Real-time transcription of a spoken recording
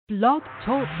Blog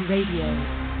Talk Radio.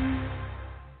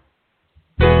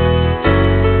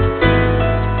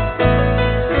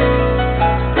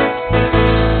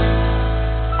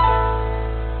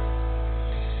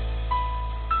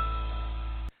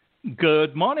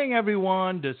 Good morning,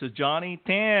 everyone. This is Johnny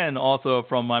Tan, author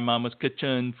from My Mama's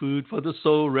Kitchen, Food for the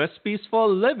Soul, Recipes for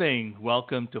Living.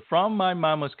 Welcome to From My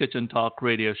Mama's Kitchen Talk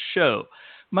Radio Show.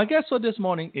 My guest for this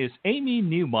morning is Amy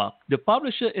Newmark, the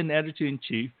publisher and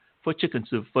editor-in-chief for Chicken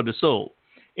Soup for the Soul.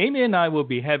 Amy and I will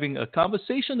be having a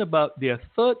conversation about their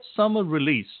third summer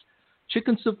release,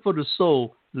 Chicken Soup for the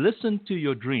Soul, Listen to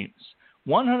Your Dreams,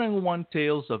 101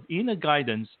 Tales of Inner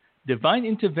Guidance, Divine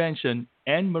Intervention,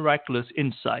 and Miraculous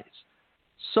Insights.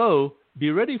 So, be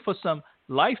ready for some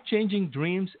life-changing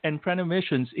dreams and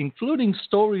premonitions, including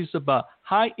stories about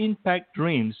high-impact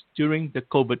dreams during the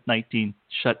COVID-19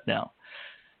 shutdown.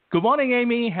 Good morning,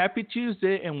 Amy. Happy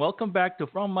Tuesday, and welcome back to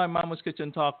From My Mama's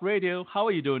Kitchen Talk Radio. How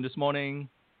are you doing this morning?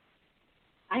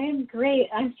 I am great.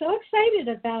 I'm so excited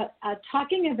about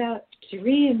talking about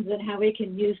dreams and how we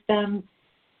can use them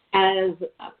as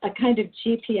a kind of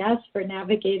GPS for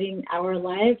navigating our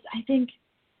lives. I think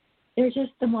they're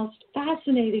just the most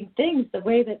fascinating things, the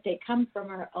way that they come from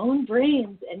our own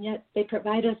brains, and yet they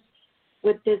provide us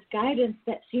with this guidance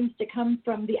that seems to come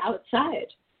from the outside.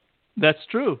 That's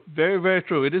true. Very, very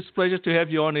true. It is a pleasure to have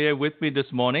you on the air with me this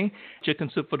morning.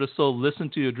 Chicken Soup for the Soul, Listen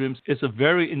to Your Dreams is a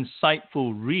very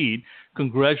insightful read.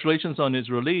 Congratulations on its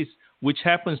release, which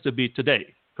happens to be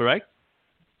today, correct?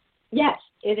 Yes,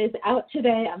 it is out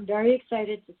today. I'm very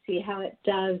excited to see how it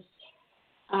does.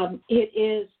 It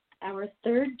is our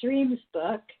third dreams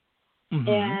book,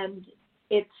 and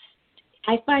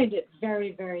I find it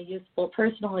very, very useful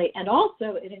personally. And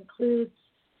also it includes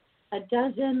a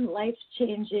dozen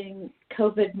life-changing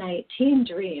COVID-19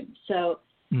 dreams. So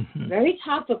very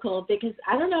topical, because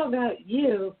I don't know about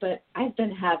you, but I've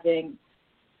been having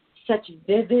such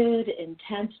vivid,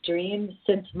 intense dreams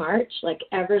since March, like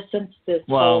ever since this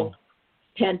whole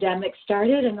pandemic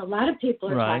started. And a lot of people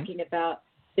are talking about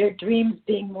their dreams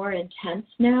being more intense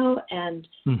now. And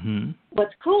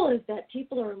what's cool is that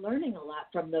people are learning a lot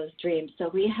from those dreams. So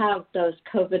we have those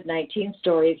COVID-19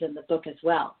 stories in the book as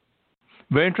well.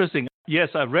 Very interesting. Yes,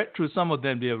 I read through some of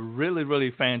them. They're really,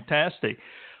 really fantastic.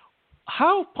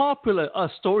 How popular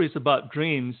are stories about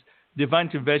dreams, divine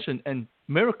intervention, and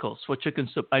miracles for Chicken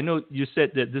Soup? I know you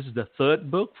said that this is the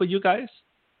third book for you guys.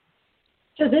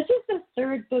 So this is the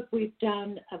third book we've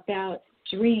done about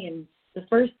dreams. The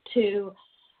first two,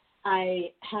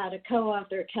 I had a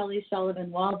co-author, Kelly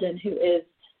Sullivan Walden, who is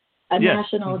a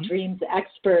national dreams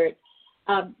expert.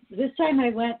 This time I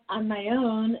went on my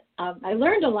own. I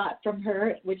learned a lot from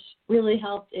her, which really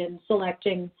helped in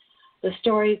selecting the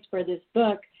stories for this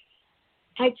book.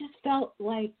 I just felt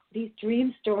like these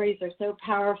dream stories are so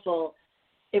powerful.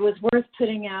 It was worth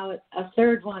putting out a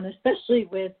third one, especially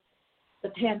with the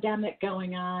pandemic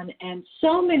going on, and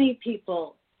so many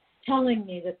people telling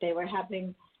me that they were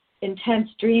having intense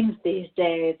dreams these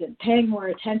days and paying more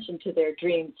attention to their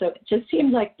dreams. So it just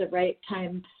seemed like the right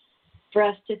time for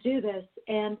us to do this.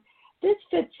 And this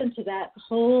fits into that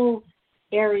whole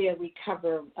area we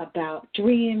cover about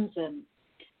dreams and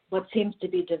what seems to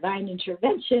be divine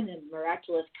intervention and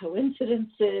miraculous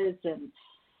coincidences and,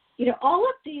 you know, all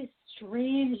of these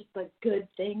strange but good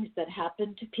things that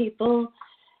happen to people.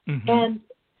 And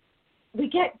we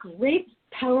get great,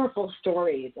 powerful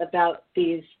stories about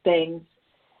these things.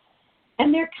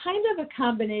 And they're kind of a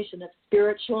combination of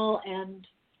spiritual and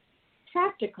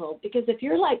practical, because if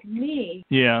you're like me,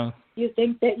 you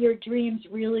think that your dreams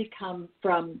really come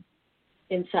from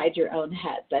inside your own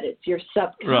head, that it's your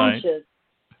subconscious.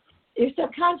 Your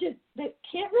subconscious that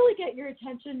can't really get your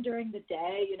attention during the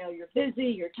day. You know, you're busy,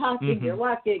 you're talking, you're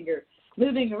walking, you're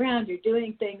moving around, you're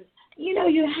doing things. You know,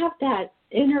 you have that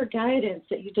inner guidance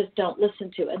that you just don't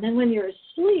listen to. And then when you're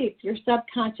asleep, your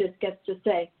subconscious gets to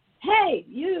say, hey,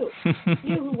 you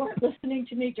who weren't listening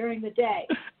to me during the day,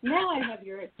 now I have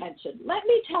your attention. Let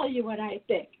me tell you what I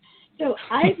think. So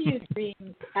I view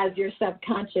dreams as your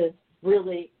subconscious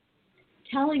really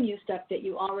telling you stuff that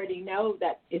you already know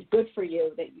that is good for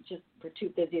you, that you just were too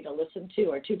busy to listen to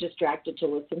or too distracted to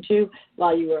listen to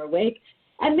while you were awake.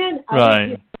 And then other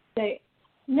people say,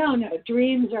 no,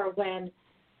 dreams are when,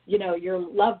 you know, your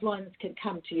loved ones can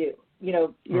come to you, you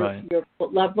know, your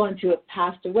loved ones who have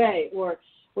passed away, or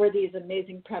where these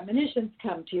amazing premonitions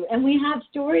come to you. And we have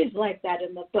stories like that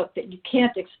in the book that you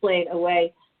can't explain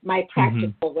away my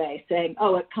practical way, saying,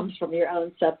 oh, it comes from your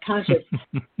own subconscious.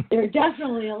 There are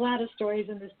definitely a lot of stories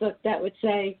in this book that would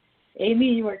say, Amy,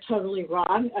 you are totally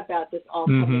wrong about this all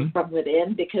coming from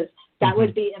within, because that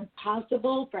would be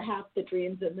impossible for half the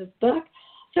dreams in this book.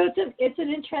 So it's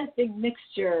an interesting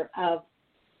mixture of,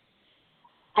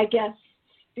 I guess,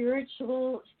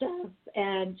 spiritual stuff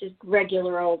and just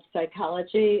regular old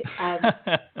psychology.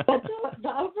 But the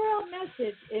overall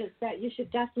message is that you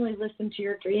should definitely listen to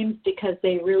your dreams because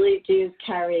they really do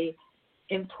carry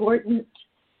important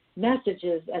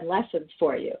messages and lessons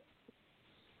for you.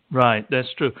 Right, that's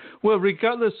true. Well,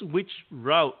 regardless which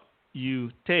route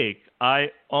you take, I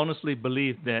honestly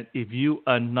believe that if you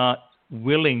are not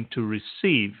willing to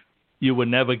receive, you will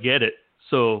never get it.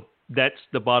 So that's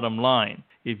the bottom line.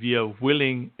 If you're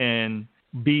willing and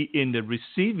be in the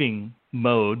receiving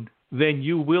mode, then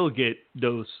you will get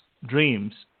those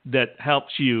dreams that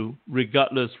helps you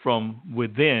regardless from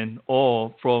within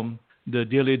or from the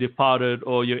dearly departed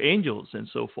or your angels and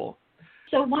so forth.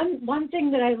 So one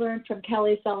thing that I learned from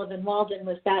Kelly Sullivan Walden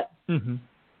was that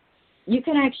you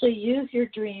can actually use your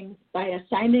dreams by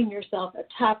assigning yourself a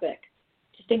topic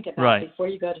to think about before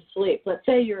you go to sleep. Let's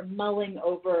say you're mulling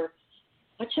over,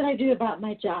 what should I do about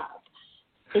my job?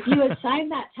 If you assign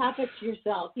that topic to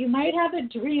yourself, you might have a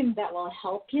dream that will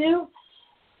help you.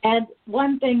 And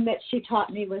one thing that she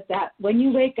taught me was that when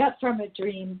you wake up from a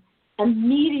dream,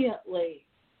 immediately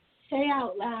say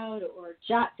out loud or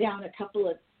jot down a couple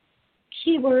of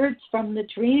keywords from the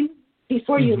dream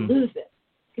before you lose it.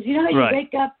 Because you know how you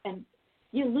wake up and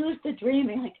you lose the dream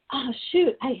and you're like, oh,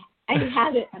 shoot, I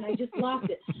had it and I just lost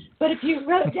it. But if you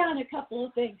wrote down a couple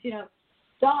of things,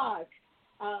 dog,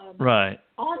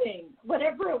 awning,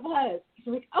 whatever it was,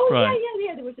 you're like, oh,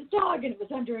 yeah, there was a dog and it was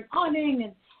under an awning.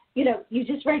 And, you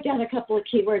just write down a couple of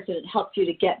keywords and it helps you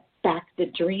to get back the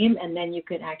dream and then you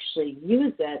can actually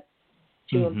use it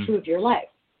to improve your life.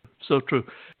 So true.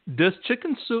 Does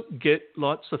Chicken Soup get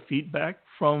lots of feedback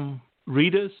from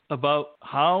readers about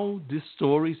how these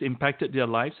stories impacted their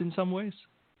lives in some ways?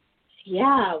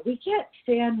 Yeah, we get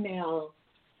fan mail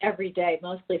every day,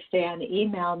 mostly fan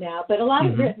email now, but a lot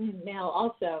of written mail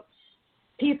also.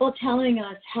 People telling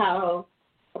us how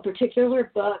a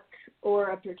particular book or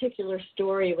a particular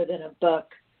story within a book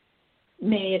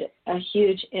made a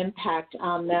huge impact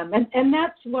on them. And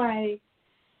that's why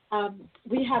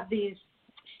we have these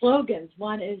slogans.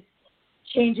 One is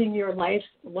changing your life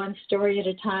one story at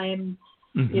a time.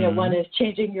 One is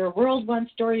changing your world one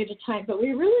story at a time. But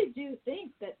we really do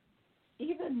think that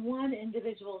even one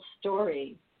individual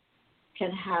story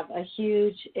can have a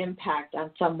huge impact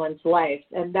on someone's life.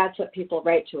 And that's what people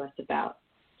write to us about.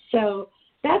 So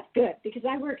that's good because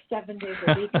I work 7 days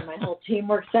a week and my whole team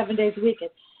works 7 days a week.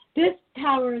 And this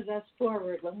powers us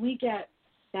forward when we get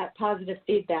that positive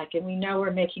feedback and we know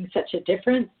we're making such a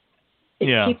difference.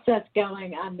 It keeps us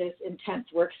going on this intense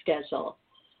work schedule.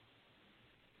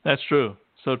 That's true.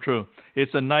 So true.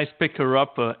 It's a nice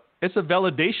picker-upper. It's a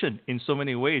validation in so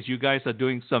many ways. You guys are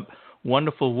doing some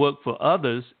wonderful work for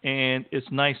others, and it's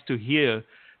nice to hear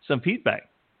some feedback.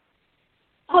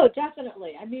 Oh,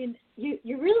 definitely. I mean, you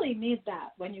really need that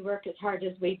when you work as hard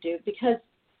as we do because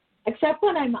except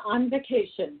when I'm on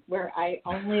vacation where I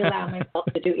only allow myself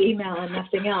to do email and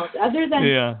nothing else. Other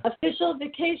than official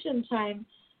vacation time,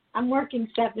 I'm working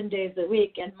 7 days a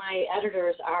week, and my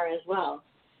editors are as well.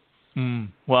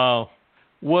 Wow.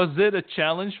 Was it a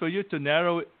challenge for you to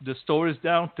narrow the stories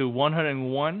down to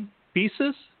 101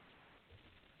 pieces?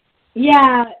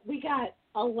 Yeah, we got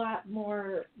a lot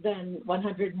more than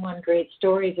 101 great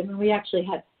stories. I mean, we actually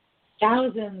had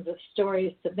thousands of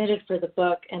stories submitted for the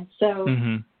book, and so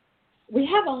we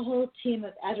have a whole team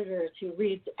of editors who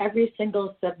reads every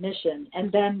single submission, and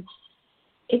then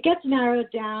it gets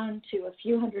narrowed down to a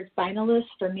few hundred finalists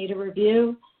for me to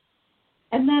review.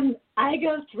 And then I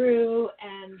go through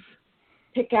and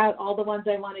pick out all the ones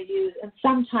I want to use. And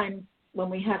sometimes when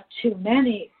we have too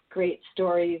many great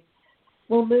stories,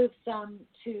 we'll move some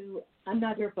to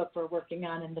another book we're working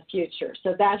on in the future.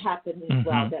 So that happens as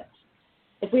well. That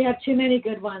if we have too many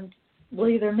good ones, we'll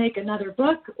either make another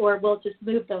book or we'll just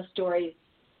move those stories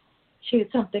to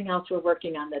something else we're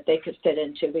working on that they could fit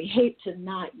into. We hate to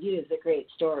not use a great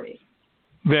story.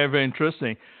 Very, very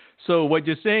interesting. So what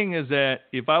you're saying is that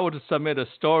if I were to submit a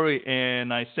story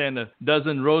and I send a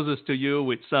dozen roses to you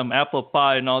with some apple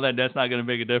pie and all that, that's not going to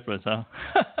make a difference, huh?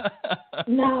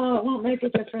 No, it won't make a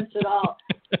difference at all.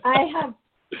 I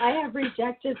have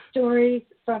rejected stories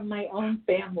from my own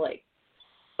family.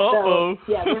 Uh-oh.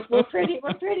 So, yeah, we're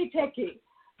pretty picky.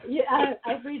 Yeah,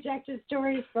 I've rejected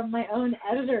stories from my own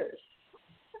editors.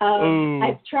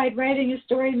 I've tried writing a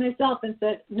story myself and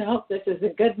said, no, this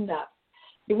isn't good enough.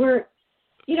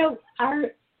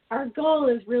 Our goal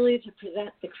is really to present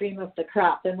the cream of the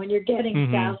crop. And when you're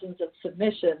getting thousands of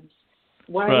submissions,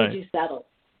 why would you settle?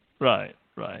 Right.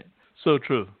 So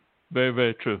true. Very,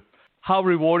 very true. How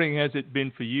rewarding has it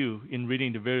been for you in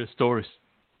reading the various stories?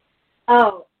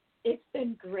 Oh, it's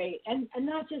been great. And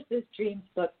not just this dreams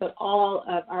book, but all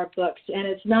of our books. And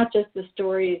it's not just the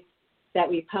stories that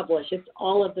we publish. It's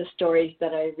all of the stories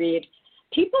that I read.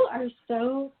 People are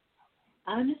so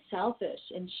unselfish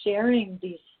in sharing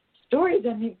these stories.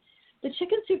 I mean, the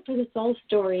Chicken Soup for the Soul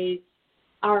stories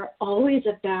are always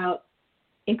about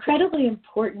incredibly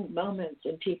important moments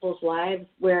in people's lives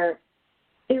where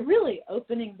they're really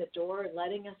opening the door,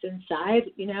 letting us inside,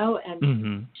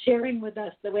 and sharing with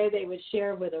us the way they would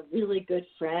share with a really good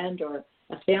friend or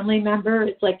a family member.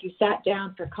 It's like you sat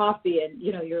down for coffee and,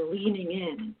 you're leaning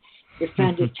in. Your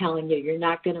friend is telling you, you're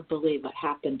not going to believe what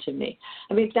happened to me.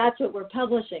 I mean, that's what we're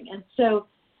publishing. And so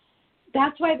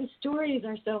that's why the stories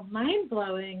are so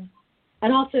mind-blowing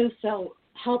and also so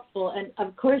helpful. And,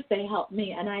 of course, they help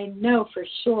me. And I know for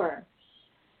sure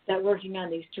that working on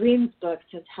these dreams books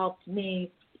has helped me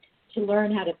to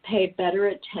learn how to pay better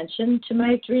attention to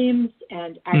my dreams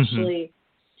and actually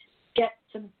get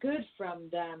some good from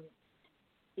them,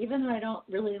 even though I don't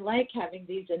really like having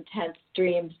these intense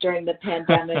dreams during the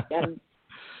pandemic. I'm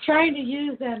trying to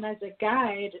use them as a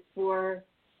guide for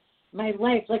my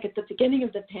life. Like at the beginning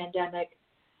of the pandemic,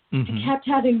 I kept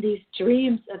having these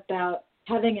dreams about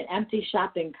having an empty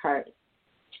shopping cart,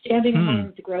 standing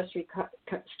in the grocery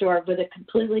store with a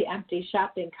completely empty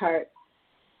shopping cart.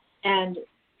 And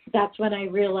that's when I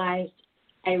realized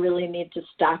I really need to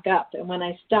stock up. And when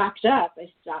I stocked up, I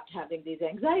stopped having these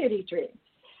anxiety dreams.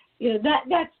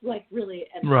 That's like really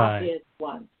an obvious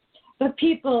one. But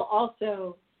people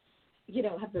also,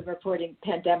 have been reporting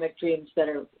pandemic dreams that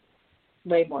are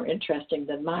way more interesting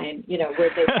than mine, where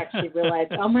they actually realize,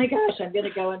 oh my gosh, I'm going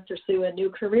to go and pursue a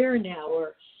new career now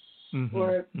or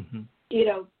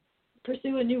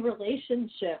pursue a new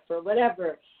relationship or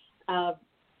whatever.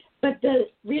 But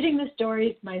reading the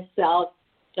stories myself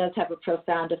does have a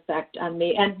profound effect on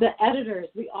me. And the editors,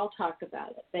 we all talk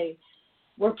about it.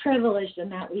 We're privileged in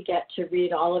that we get to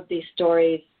read all of these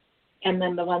stories and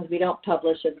then the ones we don't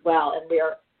publish as well. And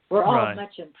we're all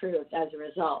much improved as a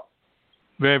result.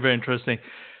 Very, very interesting.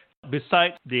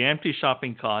 Besides the empty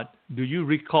shopping cart, do you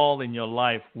recall in your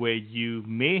life where you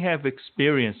may have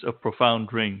experienced a profound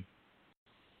dream?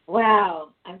 Wow.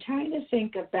 I'm trying to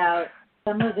think about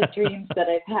some of the dreams that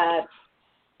I've had.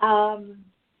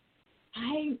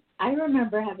 I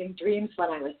remember having dreams when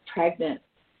I was pregnant,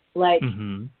 like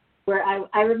where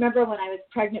I remember when I was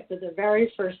pregnant for the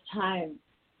very first time.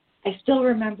 I still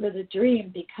remember the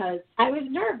dream because I was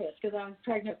nervous because I was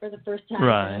pregnant for the first time.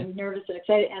 Right. And I was nervous and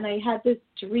excited. And I had this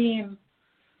dream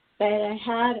that I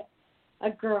had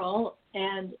a girl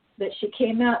and that she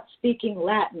came out speaking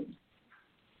Latin.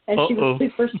 And she was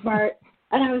super smart.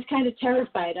 And I was kind of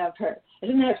terrified of her.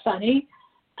 Isn't that funny?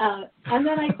 And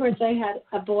then, of course, I had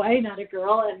a boy, not a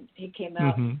girl, and he came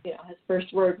out, his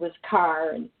first word was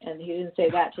car, and he didn't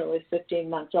say that till he was 15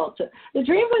 months old. So the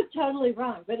dream was totally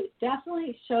wrong, but it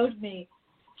definitely showed me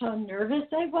how nervous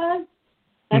I was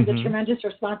and the tremendous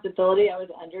responsibility I was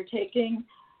undertaking,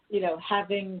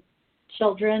 having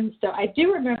children. So I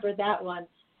do remember that one.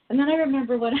 And then I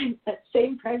remember when that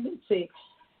same pregnancy,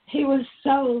 he was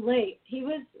so late. He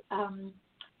was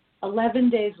 11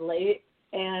 days late,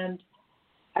 and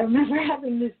I remember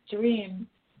having this dream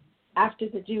after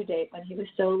the due date when he was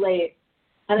so late.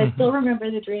 And I still remember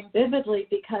the dream vividly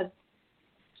because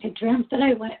I dreamt that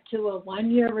I went to a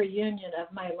 1-year reunion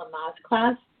of my Lamaze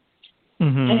class.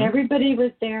 And everybody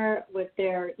was there with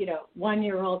their,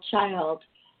 1-year-old child.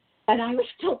 And I was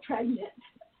still pregnant.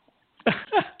 So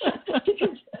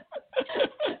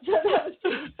that was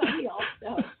pretty funny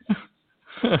also.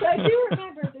 So I do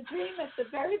remember the dream at the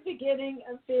very beginning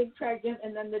of being pregnant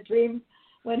and then the dream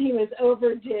when he was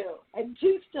overdue. I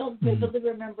do still vividly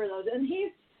remember those. And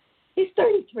he's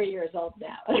 33 years old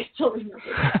now. I still remember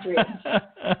those dreams.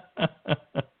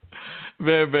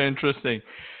 Very, very interesting.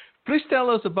 Please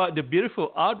tell us about the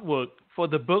beautiful artwork for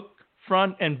the book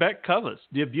front and back covers.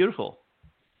 They're beautiful.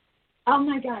 Oh,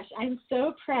 my gosh. I'm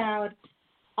so proud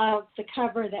of the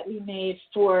cover that we made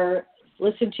for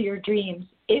Listen to Your Dreams.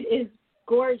 It is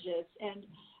gorgeous. And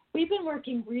we've been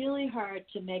working really hard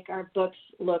to make our books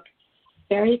look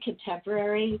very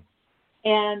contemporary,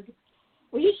 and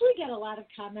we usually get a lot of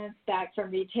comments back from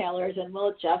retailers, and we'll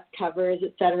adjust covers,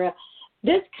 etc.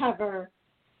 This cover,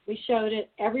 we showed it.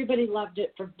 Everybody loved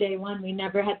it from day one. We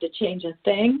never had to change a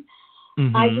thing.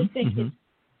 I just think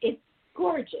it's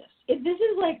gorgeous. This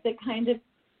is like the kind of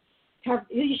cover,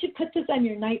 you should put this on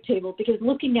your night table because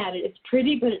looking at it, it's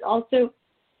pretty, but it also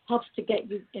helps to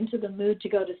get you into the mood to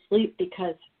go to sleep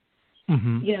because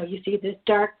you see this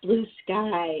dark blue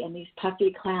sky and these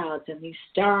puffy clouds and these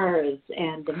stars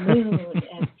and the moon.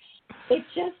 And it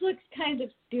just looks kind of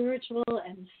spiritual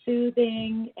and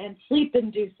soothing and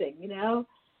sleep-inducing, you know?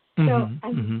 So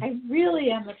I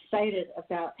really am excited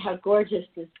about how gorgeous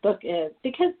this book is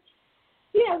because,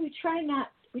 you know, we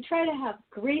try to have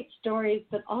great stories,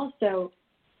 but also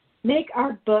make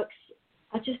our books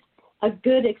just a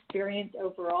good experience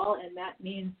overall, and that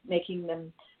means making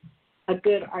them a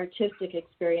good artistic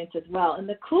experience as well. And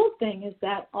the cool thing is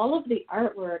that all of the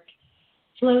artwork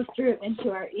flows through into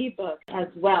our ebook as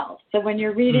well. So when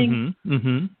you're reading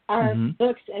our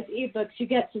books as ebooks, you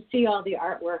get to see all the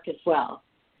artwork as well.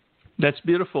 That's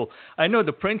beautiful. I know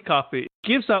the print copy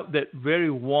gives out that very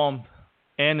warm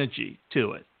energy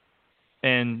to it,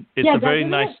 and it's a very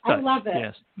nice touch. I love it.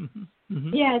 Yes.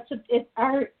 Yeah, it's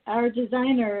our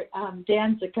designer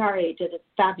Dan Zakari did a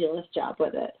fabulous job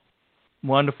with it.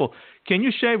 Wonderful. Can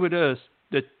you share with us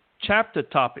the chapter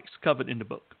topics covered in the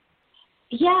book?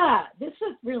 Yeah, this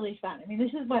was really fun. I mean,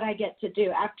 this is what I get to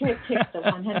do after I pick the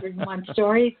 101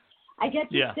 stories. I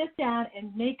get to sit down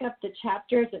and make up the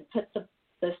chapters and put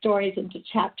the stories into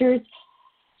chapters.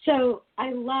 So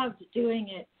I loved doing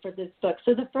it for this book.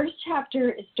 So the first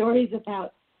chapter is stories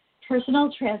about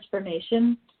personal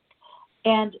transformation.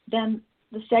 And then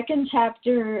the second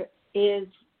chapter is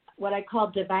what I call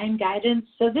divine guidance.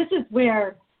 So this is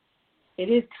where it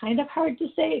is kind of hard to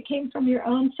say it came from your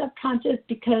own subconscious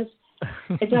because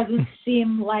it doesn't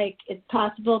seem like it's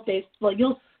possible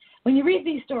when you read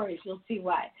these stories, you'll see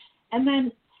why. And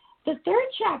then the third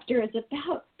chapter is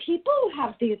about people who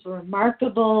have these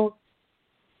remarkable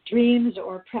dreams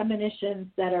or premonitions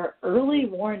that are early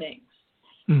warnings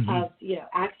of, you know,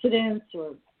 accidents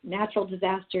or natural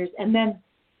disasters. And then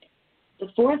the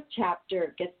fourth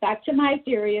chapter gets back to my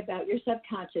theory about your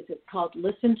subconscious. It's called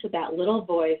Listen to That Little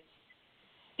Voice.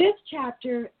 Fifth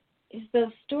chapter is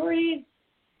those stories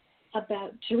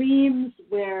about dreams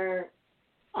where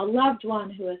a loved one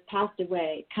who has passed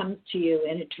away comes to you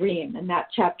in a dream, and that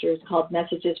chapter is called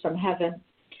Messages from Heaven.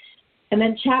 And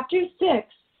then chapter 6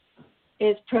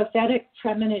 is prophetic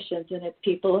premonitions, and it's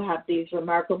people who have these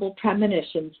remarkable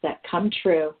premonitions that come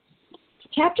true.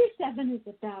 Chapter 7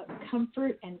 is about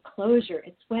comfort and closure.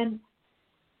 It's when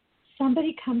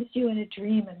somebody comes to you in a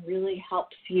dream and really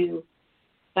helps you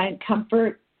find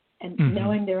comfort and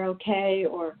knowing they're okay,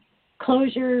 or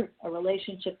closure, a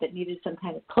relationship that needed some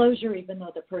kind of closure even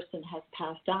though the person has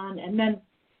passed on. And then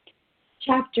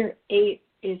chapter 8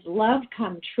 is love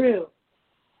come true.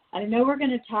 I know we're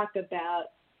going to talk about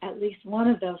at least one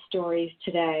of those stories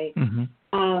today,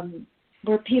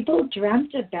 where people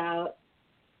dreamt about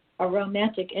a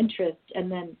romantic interest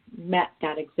and then met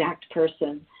that exact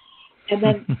person. And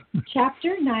then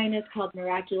chapter 9 is called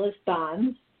Miraculous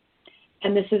Bonds,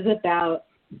 and this is about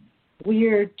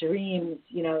weird dreams,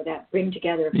 you know, that bring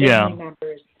together family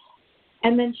members.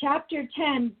 And then chapter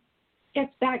 10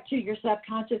 gets back to your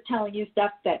subconscious telling you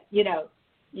stuff that, you know,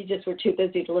 you just were too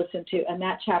busy to listen to. And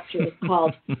that chapter is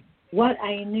called What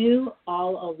I Knew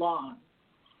All Along.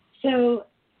 So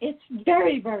it's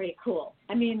very, very cool.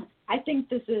 I mean, I think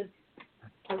this is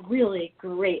a really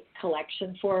great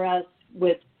collection for us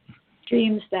with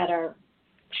dreams that are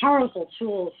powerful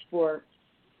tools for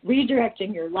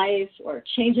redirecting your life or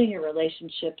changing your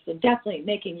relationships and definitely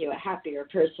making you a happier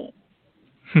person.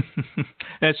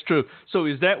 That's true. So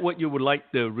is that what you would like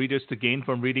the readers to gain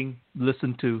from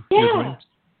listen to your dreams?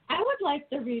 I would like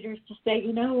the readers to say,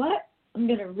 you know what, I'm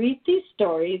going to read these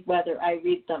stories, whether I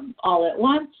read them all at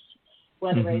once,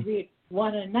 whether I read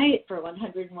one a night for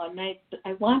 101 nights, but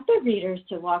I want the readers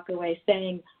to walk away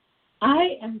saying,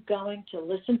 I am going to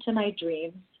listen to my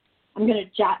dreams. I'm going to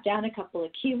jot down a couple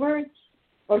of keywords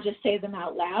or just say them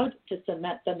out loud to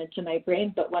cement them into my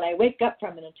brain. But when I wake up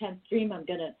from an intense dream, I'm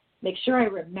going to make sure I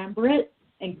remember it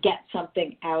and get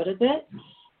something out of it.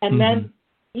 And then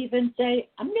even say,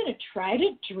 I'm going to try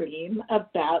to dream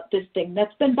about this thing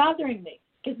that's been bothering me,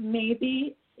 because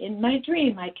maybe in my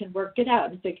dream I can work it out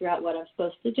and figure out what I'm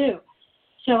supposed to do.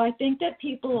 So I think that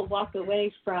people will walk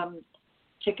away from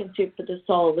Chicken Soup for the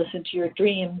Soul, Listen to Your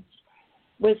Dreams,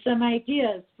 with some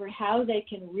ideas for how they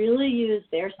can really use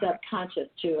their subconscious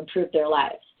to improve their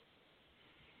lives.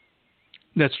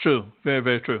 That's true. Very,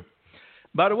 very true.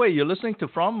 By the way, you're listening to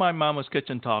From My Mama's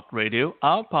Kitchen Talk Radio.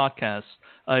 Our podcasts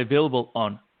are available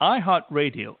on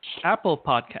iHeartRadio, Apple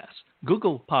Podcasts,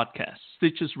 Google Podcasts,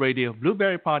 Stitches Radio,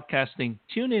 Blueberry Podcasting,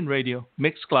 TuneIn Radio,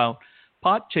 Mixcloud,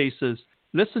 Podchasers,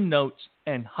 Listen Notes,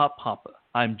 and Hopper.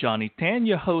 I'm Johnny Tan,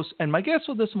 your host, and my guest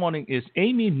for this morning is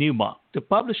Amy Newmark, the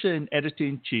publisher and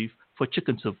editor-in-chief for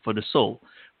Chicken Soup for the Soul.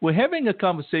 We're having a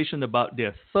conversation about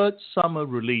their third summer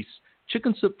release,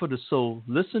 Chicken Soup for the Soul,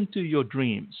 Listen to Your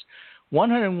Dreams,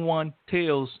 101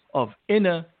 Tales of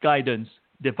Inner Guidance,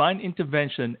 divine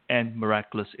intervention, and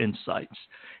miraculous insights.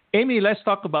 Amy, let's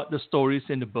talk about the stories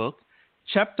in the book.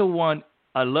 Chapter 1,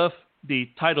 I love the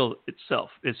title itself.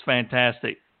 It's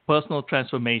fantastic. Personal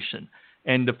Transformation.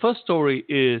 And the first story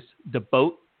is The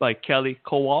Boat by Kelly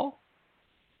Kowal.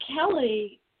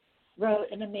 Kelly wrote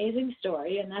an amazing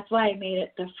story, and that's why I made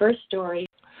it the first story.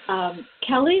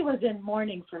 Kelly was in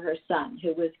mourning for her son,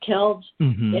 who was killed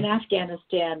in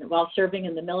Afghanistan while serving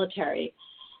in the military.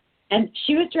 And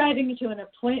she was driving to an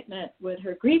appointment with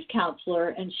her grief counselor,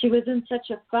 and she was in such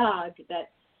a fog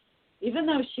that even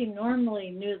though she normally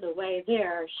knew the way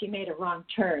there, she made a wrong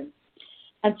turn.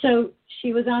 And so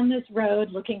she was on this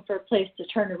road looking for a place to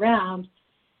turn around,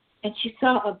 and she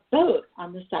saw a boat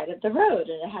on the side of the road,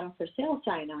 and it had a for sale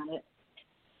sign on it.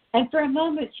 And for a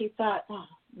moment she thought, oh,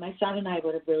 my son and I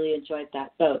would have really enjoyed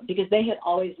that boat, because they had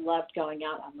always loved going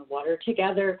out on the water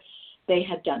together. They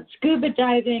had done scuba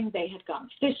diving, they had gone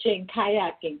fishing,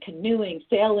 kayaking, canoeing,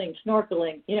 sailing,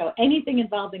 snorkeling, anything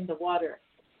involving the water.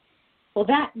 Well,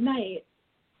 that night,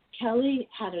 Kelly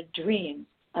had a dream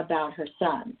about her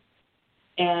son.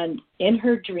 And in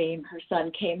her dream, her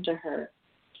son came to her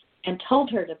and told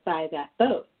her to buy that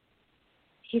boat.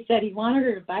 He said he wanted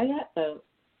her to buy that boat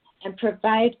and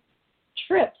provide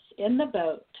trips in the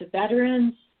boat to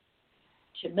veterans,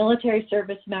 to military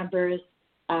service members,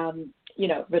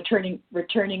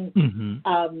 returning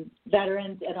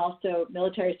veterans, and also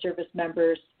military service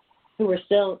members who were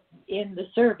still in the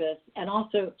service. And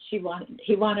also he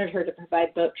wanted her to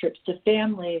provide boat trips to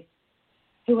families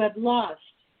who had lost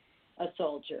a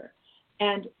soldier.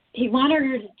 And he wanted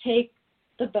her to take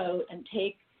the boat and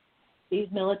take these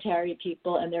military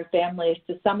people and their families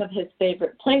to some of his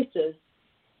favorite places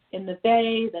in the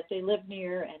bay that they lived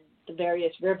near and the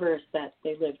various rivers that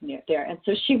they lived near there. And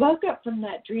so she woke up from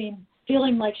that dream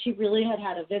feeling like she really had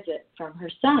had a visit from her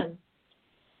son.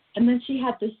 And then she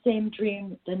had the same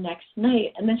dream the next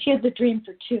night. And then she had the dream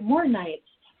for 2 more nights.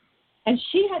 And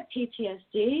she had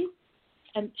PTSD,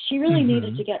 and she really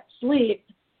needed to get sleep.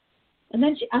 And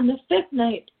then on the 5th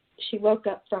night, she woke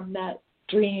up from that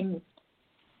dream,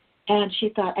 and she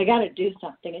thought, I got to do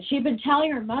something. And she'd been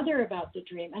telling her mother about the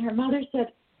dream, and her mother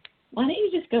said, why don't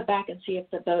you just go back and see if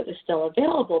the boat is still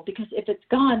available? Because if it's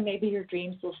gone, maybe your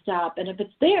dreams will stop. And if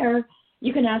it's there,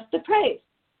 you can ask the price.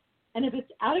 And if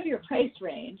it's out of your price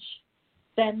range,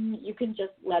 then you can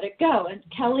just let it go. And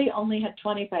Kelly only had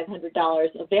 $2,500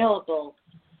 available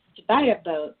to buy a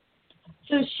boat.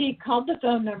 So she called the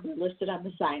phone number listed on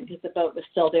the sign, because the boat was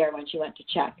still there when she went to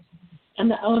check.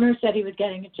 And the owner said he was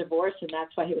getting a divorce, and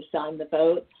that's why he was selling the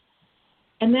boat.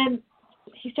 And then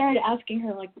he started asking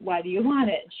her, why do you want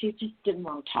it? And she just didn't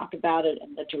want to talk about it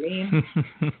in the dream.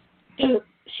 So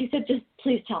she said, just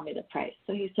please tell me the price.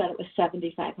 So he said it was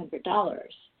 $7,500.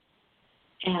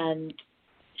 And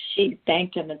she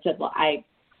thanked him and said, well, I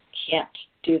can't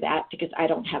do that because I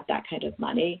don't have that kind of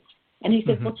money. And he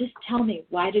said, well, just tell me,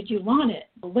 why did you want it?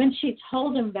 When she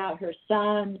told him about her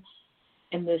son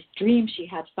and this dream she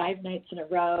had 5 nights in a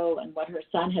row and what her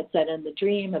son had said in the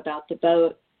dream about the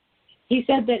boat, he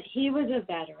said that he was a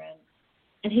veteran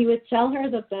and he would sell her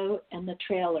the boat and the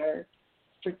trailer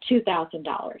for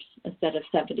 $2,000 instead of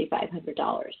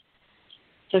 $7,500.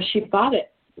 So she bought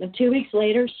it. And 2 weeks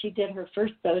later, she did her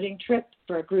first boating trip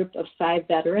for a group of 5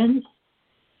 veterans.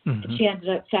 And she ended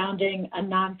up founding a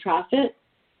nonprofit,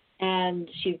 and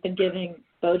she's been giving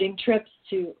boating trips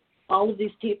to all of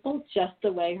these people just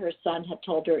the way her son had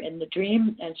told her in the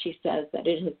dream, and she says that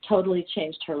it has totally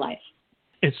changed her life.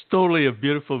 It's totally a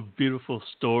beautiful, beautiful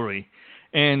story.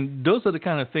 And those are the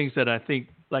kind of things that I think,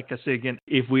 like I say again,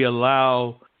 if we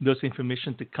allow those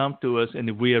information to come to us and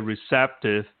if we are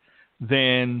receptive,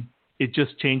 then it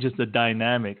just changes the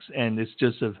dynamics. And it's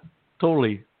just a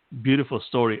totally beautiful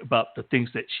story about the things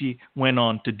that she went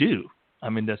on to do. I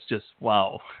mean, that's just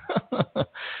wow.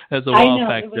 That's a wow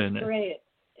factor in it. Great.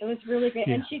 It was really great.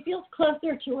 Yeah. And she feels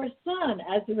closer to her son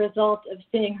as a result of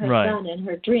seeing her son in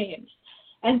her dreams.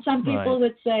 And some people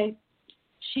would say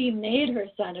she made her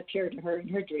son appear to her in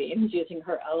her dreams using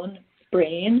her own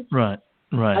brain. Right.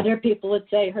 Other people would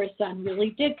say her son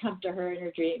really did come to her in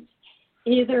her dreams.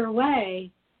 Either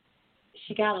way,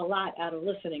 she got a lot out of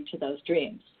listening to those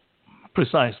dreams.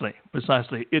 Precisely.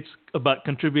 It's about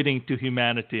contributing to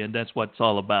humanity, and that's what it's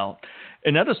all about.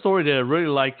 Another story that I really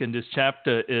like in this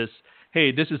chapter is,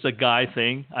 hey, this is a guy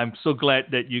thing. I'm so glad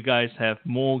that you guys have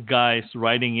more guys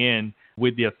writing in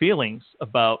with their feelings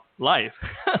about life.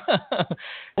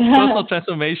 Personal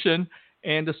transformation.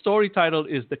 And the story title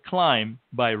is The Climb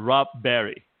by Rob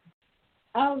Berry.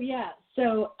 Oh, yeah.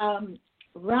 So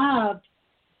Rob,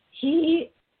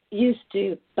 he used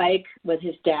to bike with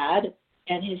his dad,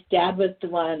 and his dad was the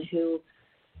one who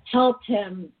helped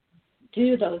him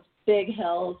do those big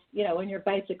hills. You know, when you're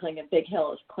bicycling, a big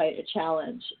hill is quite a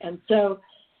challenge. And so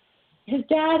his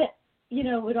dad, you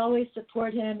know, would always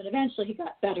support him, and eventually he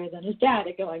got better than his dad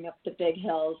at going up the big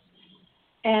hills.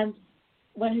 And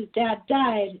when his dad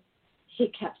died, he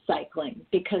kept cycling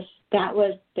because that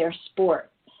was their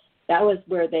sport. That was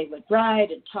where they would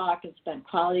ride and talk and spend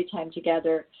quality time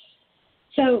together.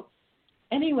 So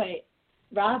anyway,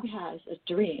 Rob has a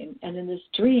dream, and in this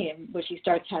dream, which he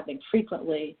starts having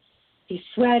frequently, he's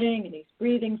sweating and he's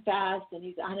breathing fast and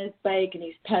he's on his bike and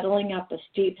he's pedaling up a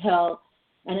steep hill,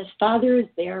 and his father is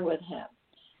there with him.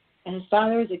 And his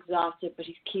father is exhausted, but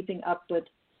he's keeping up with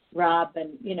Rob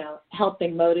and, you know,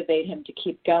 helping motivate him to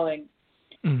keep going.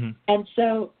 Mm-hmm. And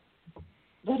so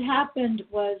what happened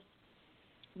was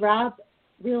Rob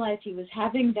realized he was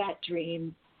having that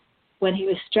dream when he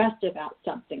was stressed about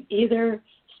something, either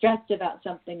stressed about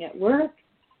something at work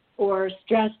or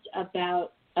stressed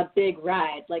about a big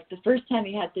ride. Like the first time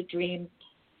he had the dream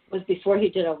was before he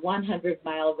did a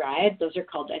 100-mile ride. Those are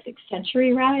called, I think,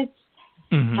 century rides.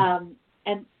 Mm-hmm.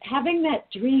 And having that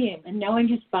dream and knowing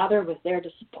his father was there to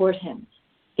support him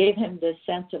gave him this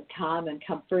sense of calm and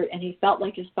comfort, and he felt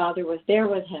like his father was there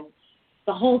with him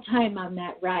the whole time on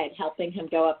that ride, helping him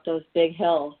go up those big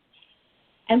hills.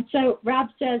 And so Rob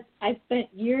says, I've spent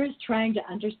years trying to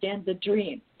understand the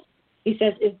dream. He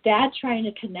says, is Dad trying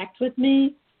to connect with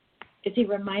me? Is he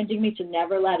reminding me to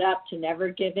never let up, to never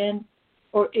give in?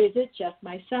 Or is it just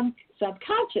my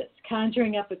subconscious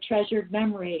conjuring up a treasured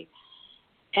memory?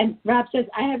 And Rob says,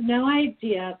 I have no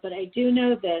idea, but I do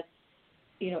know this.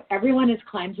 You know, everyone has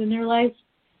climbs in their life,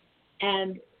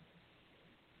 and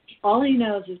all he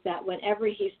knows is that whenever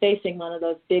he's facing one of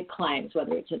those big climbs,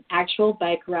 whether it's an actual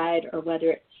bike ride or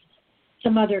whether it's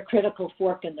some other critical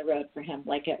fork in the road for him,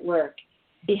 like at work,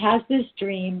 he has this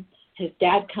dream. His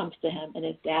dad comes to him, and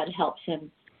his dad helps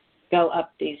him go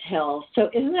up these hills.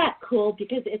 So isn't that cool?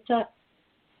 Because it's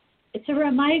a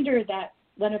reminder that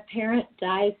when a parent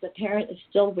dies, the parent is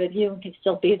still with you and can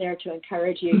still be there to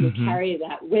encourage you. Mm-hmm. You carry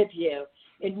that with you.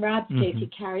 In Rob's case, he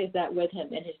carries that with him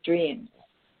in his dreams.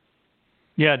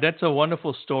 Yeah, that's a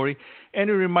wonderful story.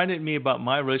 And it reminded me about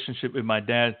my relationship with my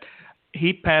dad.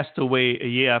 He passed away a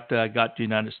year after I got to the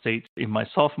United States in my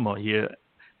sophomore year,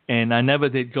 and I never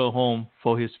did go home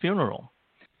for his funeral.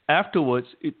 Afterwards,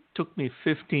 it took me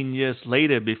 15 years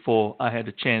later before I had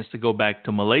a chance to go back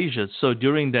to Malaysia. So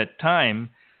during that time,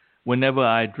 whenever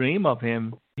I dream of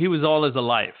him, he was always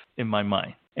alive in my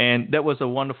mind. And that was a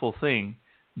wonderful thing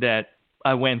that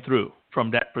I went through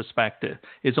from that perspective.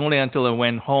 It's only until I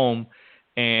went home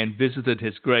and visited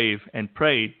his grave and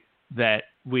prayed that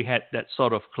we had that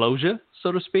sort of closure,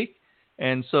 so to speak.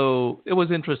 And so it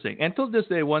was interesting. Until this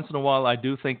day, once in a while, I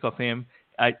do think of him.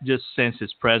 I just sense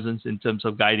his presence in terms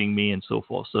of guiding me and so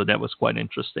forth. So that was quite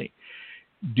interesting.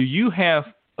 Do you have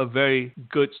a very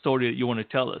good story that you want to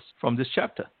tell us from this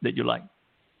chapter that you like?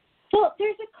 Well,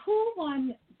 there's a cool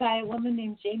one by a woman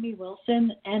named Jamie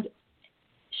Wilson, and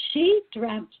she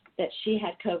dreamt that she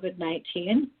had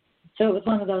COVID-19. So it was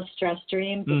one of those stress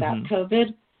dreams about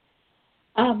COVID.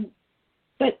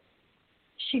 But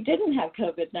she didn't have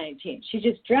COVID-19. She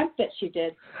just dreamt that she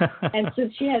did. And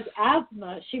since she has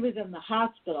asthma, she was in the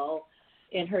hospital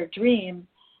in her dream,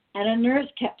 and a nurse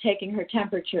kept taking her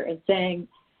temperature and saying,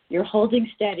 you're holding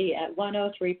steady at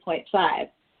 103.5.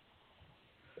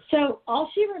 So all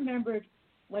she remembered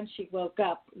when she woke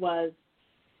up was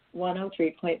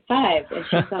 103.5. And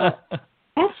she thought, that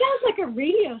sounds like a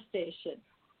radio station.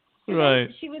 Right.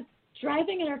 She was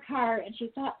driving in her car, and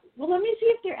she thought, well, let me see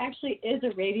if there actually is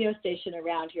a radio station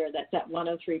around here that's at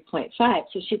 103.5.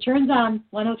 So she turns on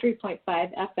 103.5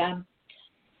 FM,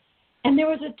 and there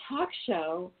was a talk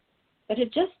show that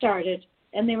had just started,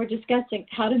 and they were discussing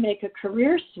how to make a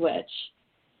career switch.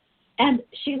 And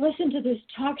she listened to this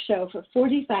talk show for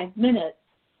 45 minutes,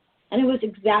 and it was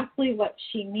exactly what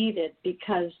she needed,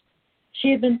 because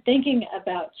she had been thinking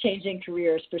about changing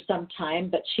careers for some time,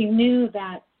 but she knew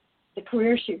that the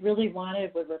career she really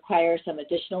wanted would require some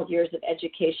additional years of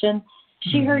education.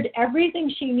 She heard everything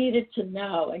she needed to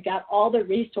know and got all the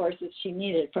resources she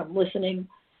needed from listening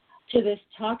to this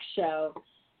talk show.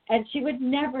 And she would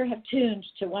never have tuned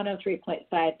to 103.5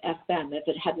 FM if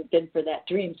it hadn't been for that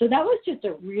dream. So that was just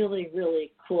a really,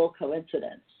 really cool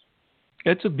coincidence.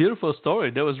 It's a beautiful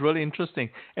story. That was really interesting.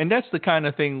 And that's the kind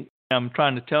of thing I'm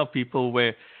trying to tell people,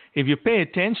 where if you pay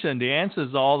attention, the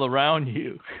answer's all around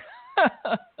you.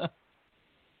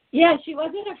 Yeah, she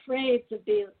wasn't afraid to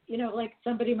be, like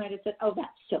somebody might have said, oh, that's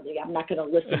silly. I'm not going to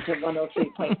listen to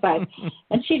 103.5.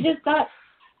 And she just thought,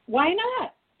 why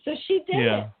not? So she did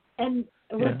it. And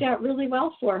it worked out really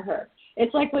well for her.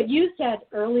 it's like what you said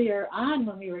earlier on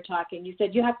when we were talking. You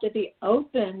said you have to be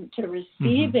open to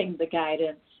receiving the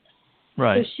guidance.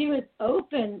 Right. So she was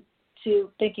open to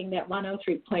thinking that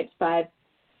 103.5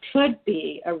 could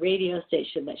be a radio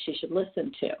station that she should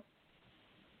listen to.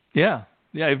 Yeah.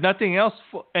 Yeah, if nothing else,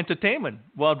 for entertainment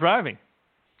while driving.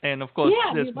 And, of course,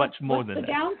 there's much more than that.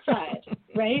 What's the downside,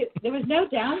 right? There was no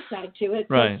downside to it.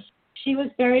 Right. She was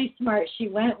very smart. She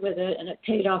went with it, and it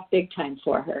paid off big time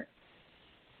for her.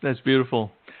 That's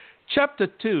beautiful. Chapter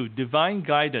 2, Divine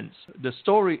Guidance. The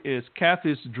story is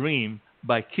Kathy's Dream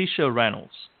by Keisha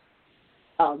Reynolds.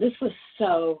 Oh, this was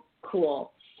so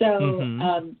cool. So,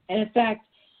 and in fact,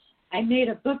 I made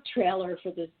a book trailer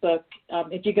for this book.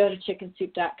 If you go to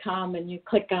chickensoup.com and you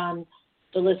click on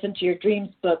the Listen to Your Dreams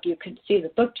book, you can see the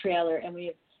book trailer, and we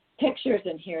have pictures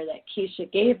in here that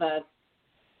Keisha gave us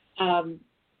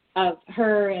of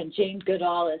her and Jane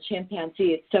Goodall and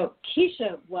chimpanzees. So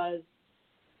Keisha was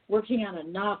working on a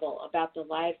novel about the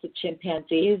lives of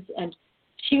chimpanzees, and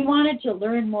she wanted to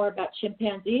learn more about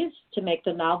chimpanzees to make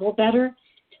the novel better,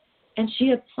 and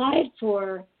she applied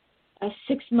for a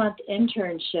 6-month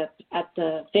internship at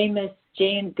the famous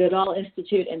Jane Goodall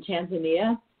Institute in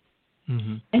Tanzania,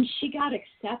 and she got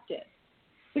accepted,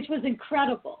 which was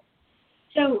incredible.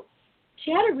 So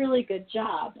she had a really good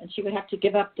job, and she would have to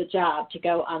give up the job to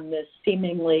go on this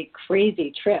seemingly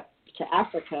crazy trip to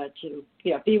Africa to,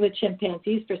 be with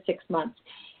chimpanzees for 6 months.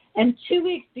 And 2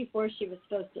 weeks before she was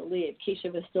supposed to leave,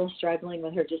 Keisha was still struggling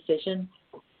with her decision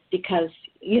because,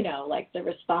 like the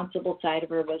responsible side of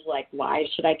her was like, why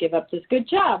should I give up this good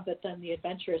job? But then the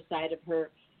adventurous side of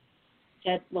her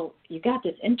said, well, you got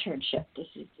this internship. This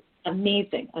is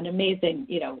amazing, an amazing,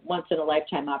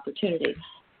 once-in-a-lifetime opportunity.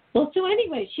 Well, so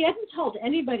anyway, she hadn't told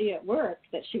anybody at work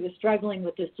that she was struggling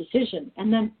with this decision.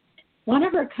 And then one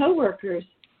of her coworkers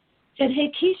said,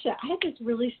 hey, Keisha, I had this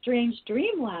really strange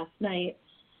dream last night.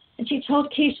 And she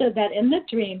told Keisha that in the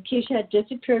dream, Keisha had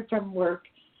disappeared from work,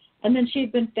 and then she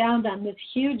had been found on this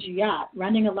huge yacht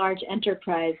running a large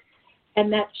enterprise,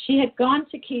 and that she had gone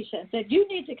to Keisha and said, you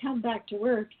need to come back to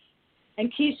work.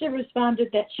 And Keisha responded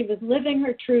that she was living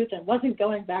her truth and wasn't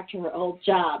going back to her old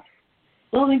job.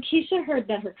 Well, when Keisha heard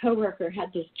that her coworker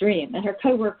had this dream, and her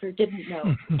coworker didn't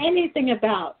know anything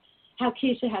about how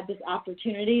Keisha had this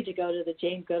opportunity to go to the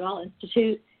Jane Goodall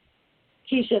Institute,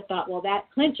 Keisha thought, well, that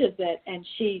clinches it, and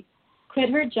she quit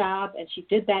her job, and she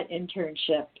did that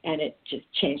internship, and it just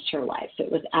changed her life. It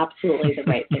was absolutely the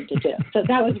right thing to do. So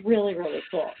that was really, really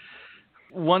cool.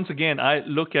 Once again, I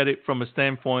look at it from a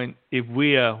standpoint, if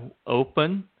we are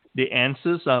open, the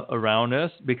answers are around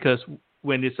us, because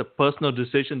when it's a personal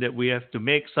decision that we have to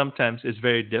make, sometimes it's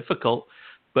very difficult.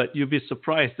 But you'd be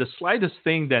surprised. The slightest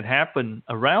thing that happened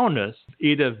around us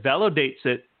either validates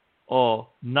it or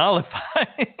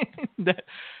nullifies that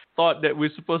thought that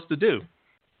we're supposed to do.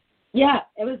 Yeah,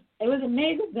 it was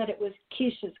amazing that it was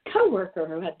Keisha's coworker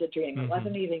who had the dream. It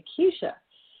wasn't even Keisha.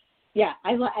 Yeah,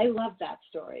 I love that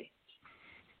story.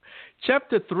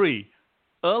 Chapter 3,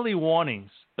 Early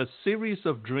Warnings, a series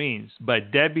of dreams by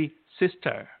Debbie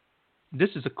Sister. This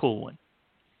is a cool one.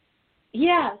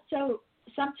 Yeah, so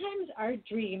sometimes our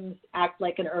dreams act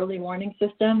like an early warning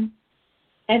system.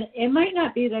 And it might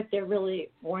not be that they're really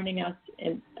warning us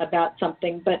about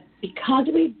something, but because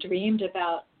we dreamed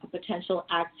about a potential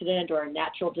accident or a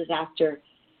natural disaster,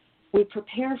 we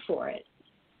prepare for it.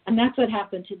 And that's what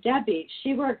happened to Debbie.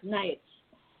 She worked nights.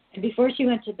 And before she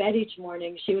went to bed each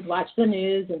morning, she would watch the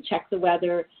news and check the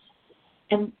weather.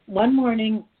 And one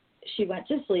morning, she went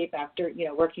to sleep after,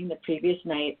 working the previous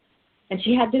night. And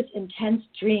she had this intense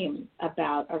dream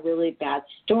about a really bad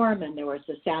storm, and there was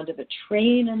the sound of a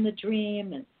train in the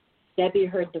dream, and Debbie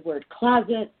heard the word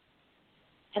closet.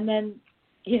 And then,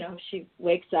 she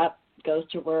wakes up, goes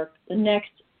to work. The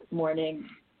next morning,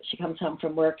 she comes home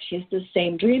from work. She has the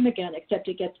same dream again, except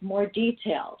it gets more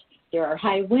detailed. There are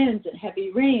high winds and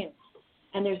heavy rain,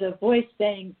 and there's a voice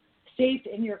saying, safe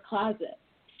in your closet.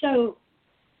 So,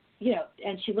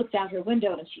 and she looks out her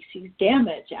window, and she sees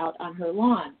damage out on her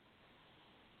lawn.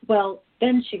 Well,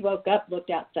 then she woke up, looked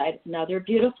outside, another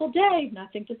beautiful day,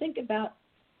 nothing to think about.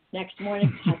 Next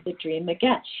morning, had the dream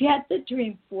again. She had the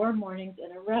dream 4 mornings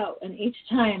in a row, and each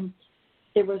time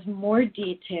there was more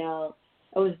detail.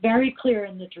 It was very clear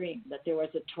in the dream that there was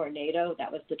a tornado.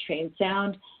 That was the train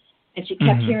sound, and she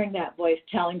kept hearing that voice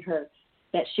telling her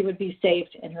that she would be safe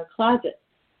in her closet.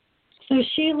 So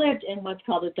she lived in what's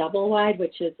called a double wide,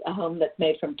 which is a home that's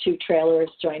made from 2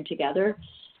 trailers joined together.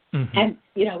 And,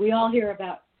 we all hear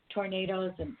about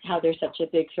tornadoes and how they're such a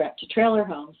big threat to trailer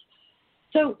homes.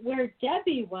 So where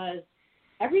Debbie was,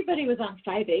 everybody was on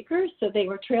 5 acres, so they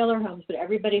were trailer homes, but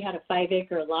everybody had a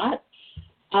 5-acre lot.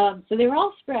 So they were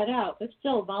all spread out, but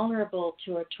still vulnerable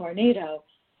to a tornado.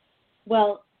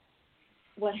 Well,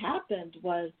 what happened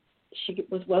was she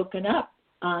was woken up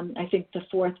on, I think, the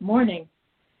fourth morning,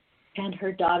 and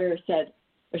her daughter said,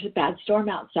 "There's a bad storm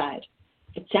outside.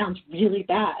 It sounds really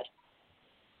bad."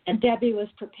 And Debbie was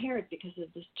prepared because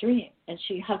of this dream, and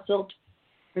she hustled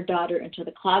her daughter into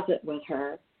the closet with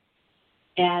her,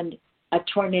 and a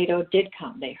tornado did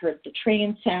come. They heard the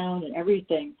train sound and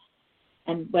everything.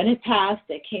 And when it passed,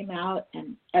 they came out,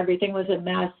 and everything was a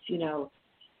mess,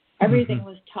 Everything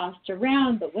was tossed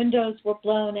around. The windows were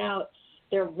blown out.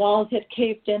 Their walls had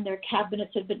caved in. Their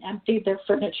cabinets had been emptied. Their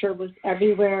furniture was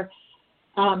everywhere.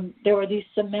 There were these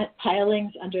cement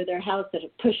pilings under their house that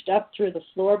had pushed up through the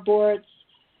floorboards.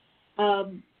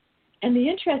 And the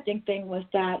interesting thing was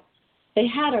that they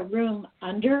had a room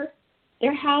under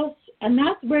their house, and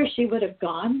that's where she would have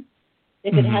gone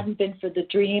if it hadn't been for the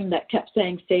dream that kept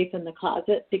saying safe in the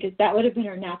closet, because that would have been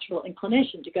her natural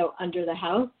inclination to go under the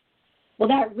house. Well,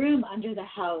 that room under the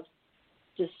house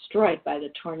destroyed by the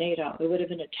tornado. It would have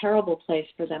been a terrible place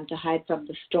for them to hide from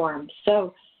the storm.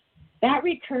 So that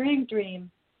recurring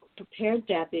dream prepared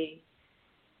Debbie,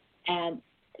 and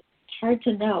it's hard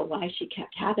to know why she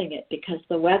kept having it, because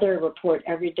the weather report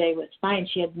every day was fine.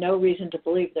 She had no reason to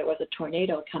believe there was a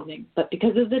tornado coming. But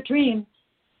because of the dream,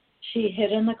 she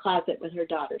hid in the closet with her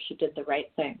daughter. She did the right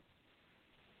thing.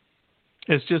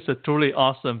 It's just a truly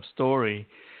awesome story.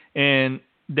 And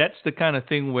that's the kind of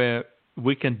thing where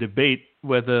we can debate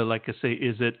whether, like I say,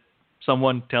 is it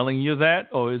someone telling you that,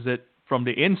 or is it from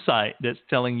the inside that's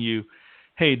telling you,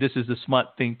 hey, this is the smart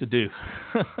thing to do.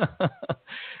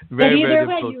 Very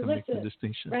difficult to make the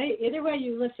distinction. Right? Either way,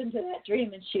 you listen to that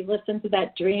dream, and she listened to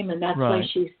that dream, and that's why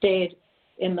she stayed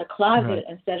in the closet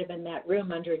instead of in that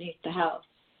room underneath the house.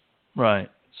 Right.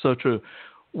 So true.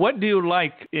 What do you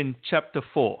like in chapter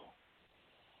 4?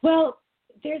 Well,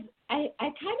 I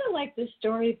kind of like this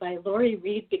story by Lori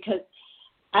Reed, because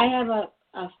I have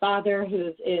a father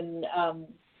who's in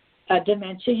a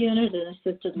dementia unit, an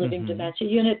assisted living dementia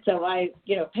unit, so I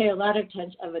pay a lot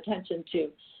of attention to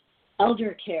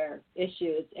elder care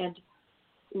issues. And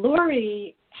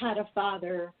Lori had a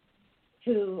father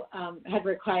who had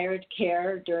required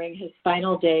care during his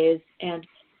final days, and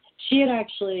she had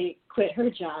actually quit her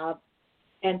job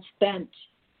and spent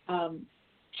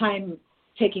time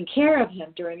taking care of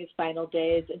him during his final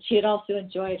days. And she had also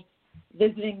enjoyed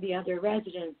visiting the other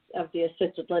residents of the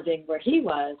assisted living where he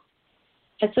was.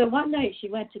 And so one night she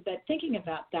went to bed thinking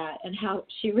about that and how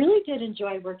she really did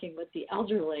enjoy working with the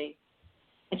elderly.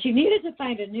 And she needed to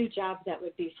find a new job that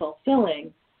would be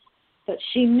fulfilling. But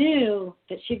she knew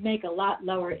that she'd make a lot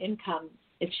lower income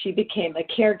if she became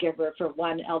a caregiver for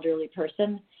one elderly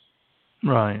person.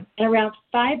 Right. And around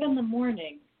 5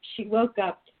 a.m, she woke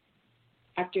up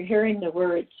after hearing the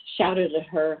words shouted at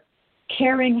her,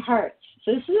 "Caring hearts."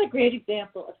 So this is a great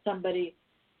example of somebody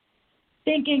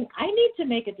thinking, I need to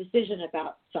make a decision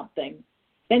about something.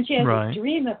 Then she has a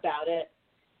dream about it,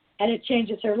 and it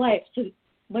changes her life. So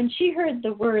when she heard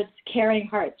the words "caring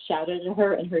hearts" shouted at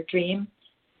her in her dream,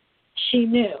 she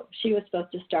knew she was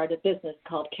supposed to start a business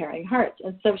called Caring Hearts.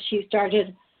 And so she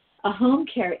started a home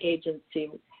care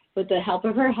agency with the help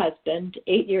of her husband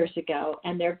 8 years ago,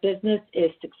 and their business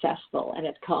is successful, and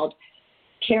it's called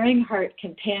Caring Heart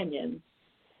Companions.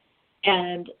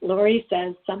 And Lori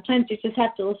says sometimes you just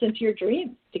have to listen to your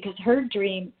dream, because her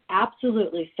dream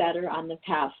absolutely set her on the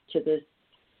path to this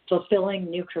fulfilling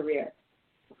new career.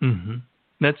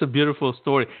 That's a beautiful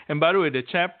story. And by the way, the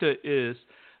chapter is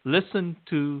Listen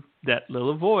to That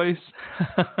Little Voice.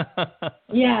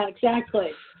 Yeah,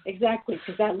 exactly. Exactly,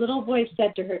 because that little voice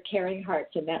said to her Caring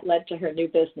Hearts, and that led to her new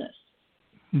business.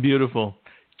 Beautiful.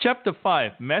 Chapter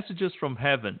 5, Messages from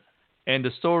Heaven. And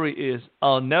the story is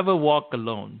I'll Never Walk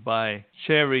Alone by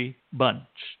Sherry Bunch.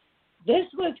 This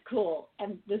was cool,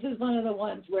 and this is one of the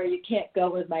ones where you can't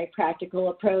go with my practical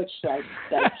approach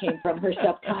that came from her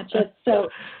subconscious. So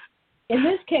in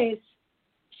this case,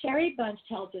 Sherry Bunch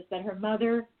tells us that her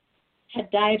mother had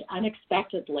died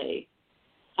unexpectedly.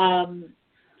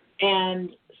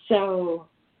 And so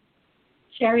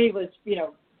Sherry was,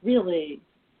 really,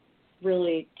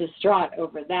 really distraught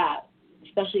over that,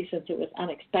 especially since it was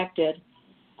unexpected.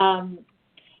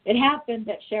 It happened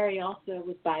that Sherry also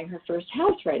was buying her first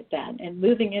house right then, and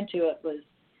moving into it was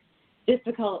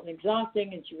difficult and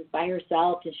exhausting, and she was by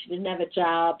herself, and she didn't have a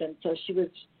job, and so she was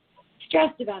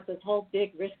stressed about this whole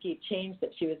big, risky change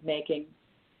that she was making.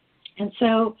 And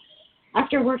so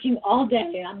after working all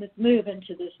day on this move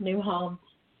into this new home,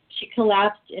 she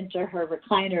collapsed into her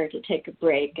recliner to take a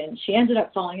break, and she ended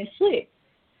up falling asleep.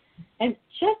 And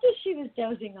just as she was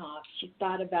dozing off, she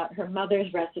thought about her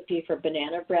mother's recipe for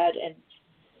banana bread, and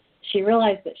she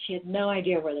realized that she had no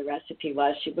idea where the recipe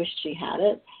was. She wished she had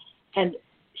it. And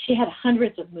she had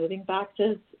hundreds of moving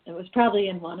boxes. It was probably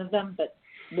in one of them, but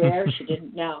where, she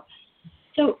didn't know.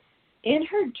 So in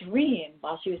her dream,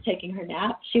 while she was taking her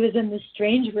nap, she was in this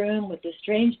strange room with this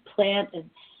strange plant,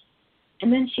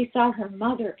 and then she saw her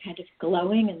mother kind of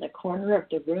glowing in the corner of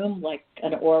the room like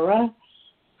an aura.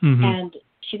 Mm-hmm. And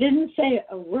she didn't say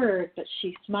a word, but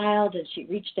she smiled and she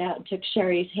reached out and took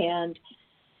Sherry's hand.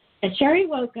 And Sherry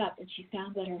woke up and she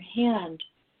found that her hand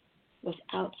was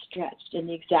outstretched in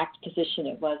the exact position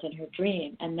it was in her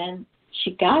dream. And then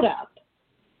she got up.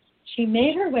 She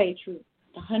made her way through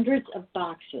the hundreds of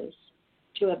boxes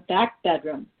to a back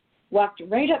bedroom, walked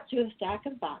right up to a stack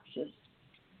of boxes,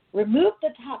 removed the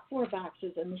top 4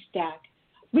 boxes in the stack,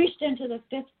 reached into the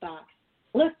 5th box,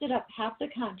 lifted up half the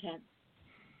contents,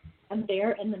 and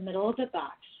there in the middle of the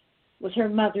box was her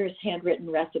mother's handwritten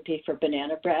recipe for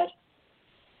banana bread.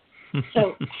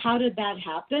 So how did that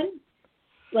happen?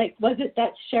 Like, was it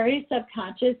that Sherry's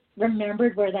subconscious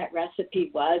remembered where that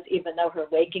recipe was, even though her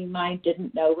waking mind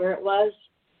didn't know where it was?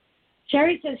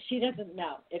 Sherry says she doesn't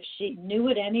know if she knew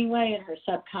it anyway and her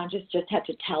subconscious just had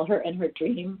to tell her in her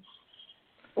dream,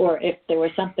 or if there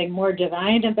was something more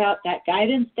divine about that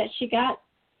guidance that she got.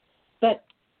 But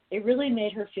it really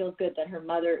made her feel good that her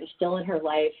mother is still in her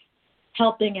life,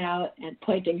 helping out and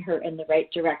pointing her in the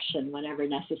right direction whenever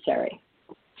necessary.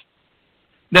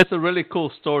 That's a really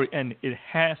cool story, and it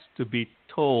has to be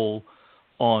told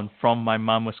on From My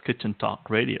Mama's Kitchen Talk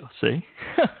Radio, see?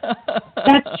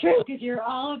 That's true, because you're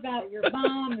all about your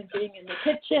mom and being in the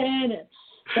kitchen and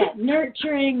that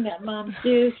nurturing that moms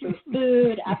do through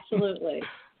food. Absolutely.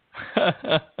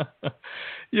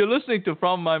 You're listening to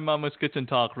From My Mama's Kitchen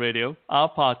Talk Radio.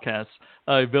 Our podcasts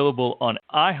are available on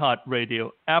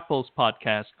iHeartRadio, Apple's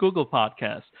Podcasts, Google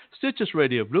Podcasts, Stitches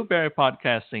Radio, Blueberry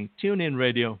Podcasting, TuneIn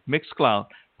Radio, Mixcloud,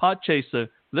 Podchaser,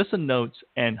 Listen Notes,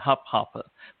 and Hopper.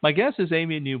 My guest is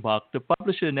Amy Newmark, the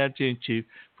publisher and editor-in-chief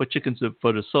for Chicken Soup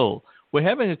for the Soul. We're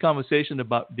having a conversation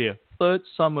about their 3rd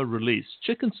summer release,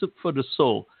 Chicken Soup for the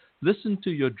Soul, Listen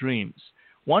to Your Dreams,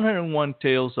 101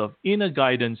 Tales of Inner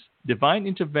Guidance, Divine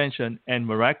Intervention, and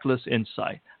Miraculous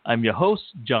Insight. I'm your host,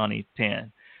 Johnny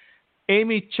Tan.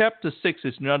 Amy, Chapter 6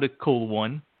 is another cool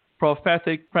one,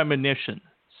 Prophetic Premonition,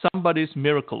 Somebody's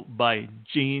Miracle by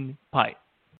Jean Pipe.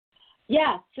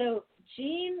 Yeah, so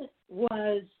Jean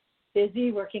was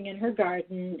busy working in her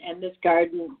garden, and this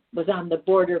garden was on the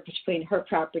border between her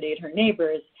property and her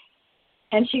neighbor's.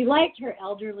 And she liked her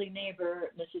elderly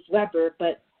neighbor, Mrs. Weber,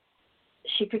 but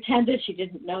she pretended she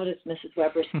didn't notice Mrs.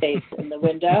 Weber's face in the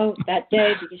window that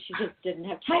day because she just didn't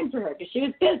have time for her because she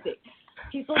was busy.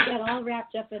 People get all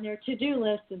wrapped up in their to-do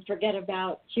list and forget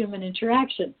about human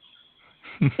interaction.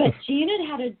 But Jean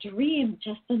had a dream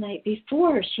just the night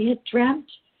before. She had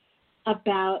dreamt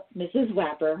about Mrs.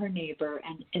 Weber, her neighbor,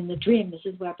 and in the dream,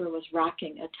 Mrs. Weber was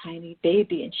rocking a tiny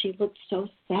baby, and she looked so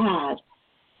sad.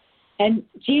 And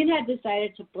Jean had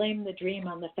decided to blame the dream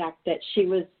on the fact that she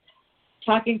was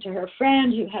talking to her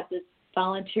friend who had this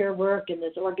volunteer work in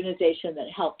this organization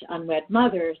that helped unwed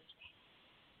mothers.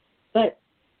 But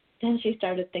then she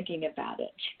started thinking about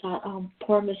it. She thought, oh,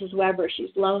 poor Mrs. Weber, she's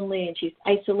lonely and she's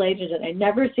isolated, and I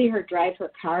never see her drive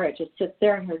her car. It just sits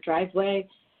there in her driveway.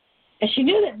 And she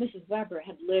knew that Mrs. Weber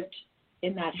had lived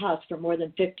in that house for more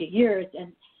than 50 years,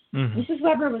 and Mrs.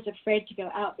 Weber was afraid to go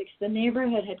out because the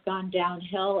neighborhood had gone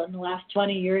downhill in the last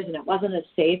 20 years, and it wasn't as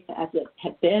safe as it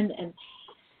had been. And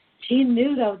she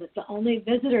knew, though, that the only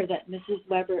visitor that Mrs.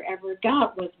 Weber ever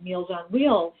got was Meals on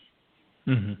Wheels.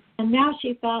 Mm-hmm. And now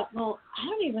she thought, well, I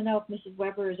don't even know if Mrs.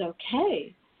 Weber is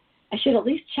okay. I should at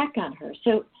least check on her.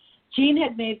 So Jean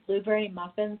had made blueberry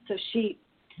muffins, so she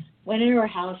went into her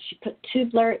house. She put two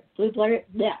blueberry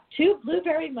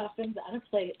muffins on a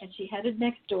plate, and she headed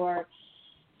next door.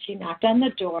 She knocked on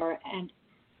the door, and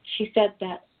she said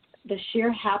that the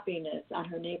sheer happiness on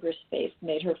her neighbor's face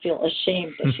made her feel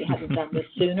ashamed that she hadn't done this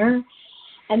sooner.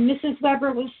 And Mrs.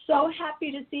 Weber was so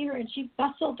happy to see her, and she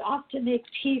bustled off to make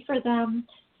tea for them.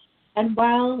 And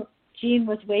while Jean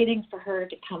was waiting for her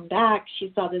to come back,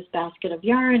 she saw this basket of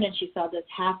yarn, and she saw this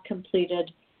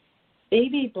half-completed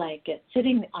baby blanket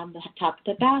sitting on the top of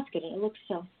the basket, and it looked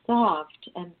so soft.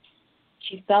 And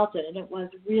she felt it, and it was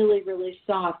really, really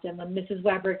soft. And when Mrs.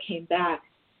 Weber came back,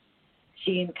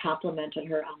 Jean complimented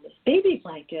her on this baby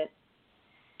blanket.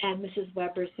 And Mrs.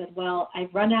 Weber said, well,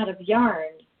 I've run out of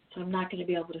yarn, so I'm not going to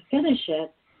be able to finish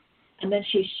it. And then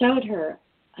she showed her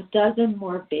a dozen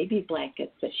more baby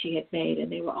blankets that she had made,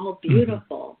 and they were all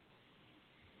beautiful.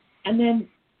 Mm-hmm. And then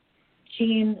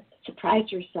Jean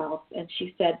surprised herself, and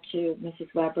she said to Mrs.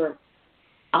 Weber,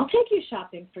 I'll take you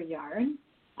shopping for yarn.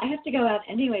 I have to go out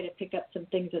anyway to pick up some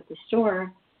things at the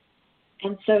store.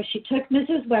 And so she took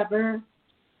Mrs. Weber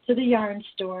to the yarn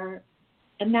store,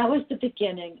 and that was the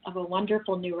beginning of a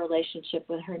wonderful new relationship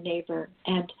with her neighbor.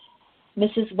 And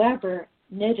Mrs. Weber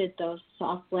knitted those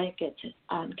soft blankets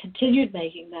and continued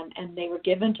making them, and they were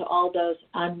given to all those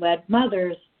unwed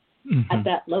mothers at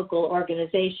that local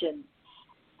organization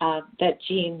that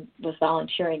Jean was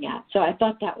volunteering at. So I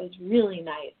thought that was really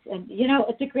nice. And, you know,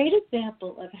 it's a great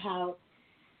example of how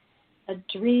a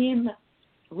dream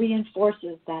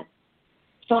reinforces that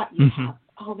thought you have.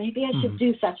 Oh, maybe I should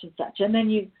do such and such. And then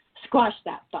you squash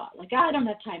that thought. Like, I don't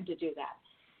have time to do that.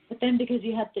 But then because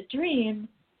you had the dream,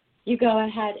 you go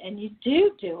ahead and you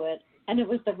do it. And it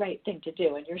was the right thing to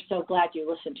do. And you're so glad you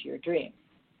listened to your dream.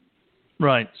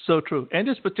 Right. So true. And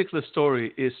this particular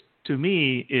story is, to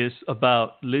me, is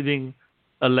about living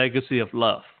a legacy of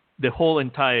love. The whole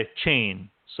entire chain,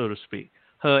 so to speak.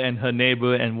 Her and her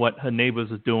neighbor and what her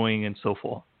neighbors are doing and so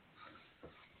forth.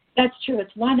 That's true.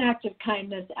 It's one act of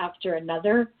kindness after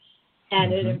another,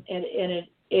 and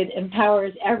it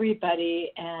empowers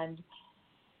everybody and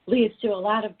leads to a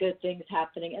lot of good things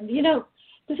happening. And, you know,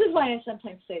 this is why I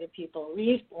sometimes say to people,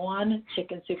 read one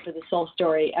Chicken Soup for the Soul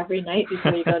story every night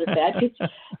before you go to bed. Because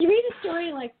you read a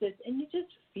story like this, and you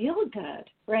just feel good,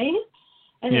 right?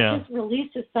 And it just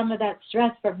releases some of that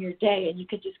stress from your day, and you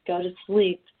could just go to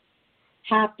sleep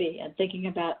happy and thinking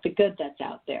about the good that's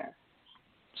out there.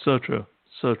 So true.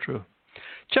 So true.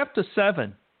 Chapter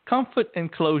 7, Comfort and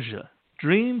Closure,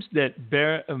 Dreams That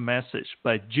Bear a Message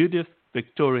by Judith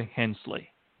Victoria Hensley.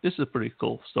 This is a pretty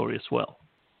cool story as well.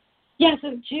 Yeah,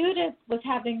 so Judith was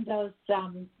having those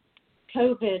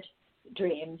COVID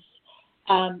dreams,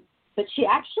 but she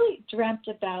actually dreamt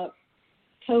about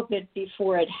COVID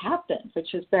before it happened, which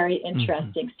was very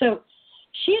interesting. So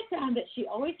she had found that she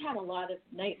always had a lot of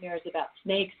nightmares about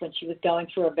snakes when she was going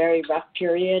through a very rough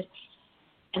period.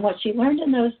 And what she learned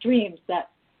in those dreams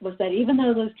was that even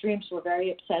though those dreams were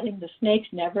very upsetting, the snakes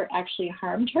never actually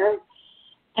harmed her.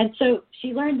 And so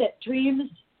she learned that dreams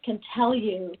can tell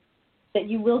you that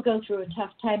you will go through a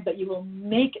tough time, but you will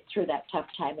make it through that tough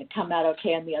time and come out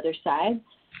okay on the other side.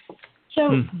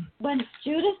 So when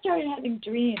Judith started having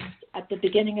dreams at the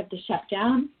beginning of the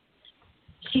shutdown,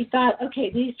 she thought,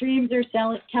 okay, these dreams are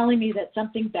telling me that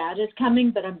something bad is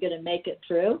coming, but I'm going to make it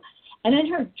through. And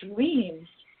in her dreams,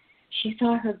 she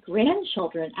saw her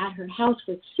grandchildren at her house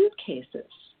with suitcases.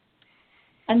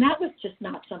 And that was just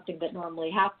not something that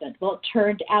normally happened. Well, it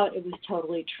turned out it was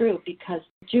totally true because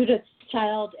Judith's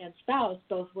child and spouse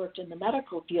both worked in the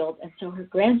medical field, and so her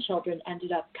grandchildren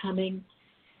ended up coming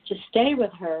to stay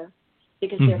with her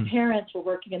because their parents were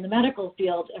working in the medical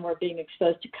field and were being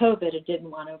exposed to COVID and didn't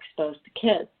want to expose the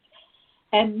kids.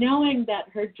 And knowing that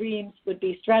her dreams would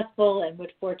be stressful and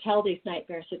would foretell these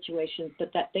nightmare situations,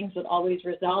 but that things would always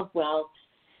resolve well,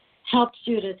 helped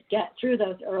Judith get through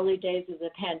those early days of the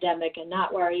pandemic and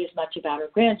not worry as much about her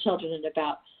grandchildren and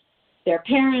about their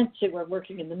parents who were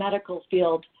working in the medical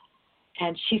field.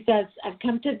 And she says, I've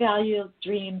come to value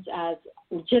dreams as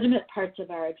legitimate parts of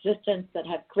our existence that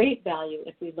have great value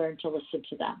if we learn to listen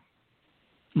to them.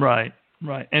 Right,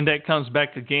 right. And that comes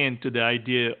back again to the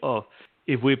idea of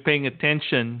if we're paying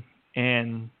attention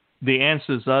and the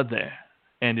answers are there,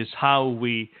 and it's how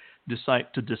we decide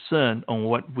to discern on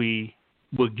what we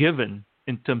were given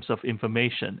in terms of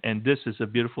information. And this is a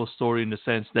beautiful story in the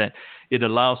sense that it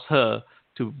allows her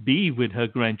to be with her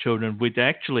grandchildren, with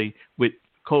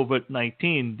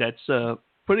COVID-19, that's a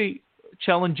pretty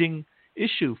challenging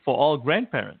issue for all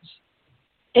grandparents.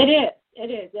 It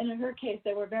is. And in her case,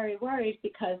 they were very worried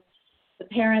because the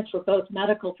parents were both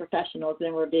medical professionals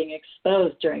and were being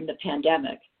exposed during the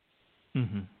pandemic.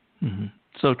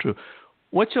 So true.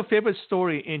 What's your favorite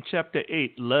story in Chapter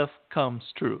 8, Love Comes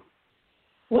True?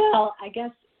 Well, I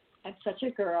guess I'm such a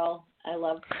girl. I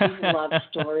love love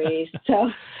stories.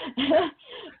 So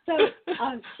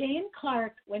Jane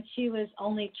Clark, when she was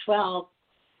only 12,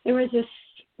 there was this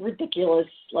ridiculous,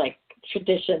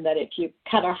 tradition that if you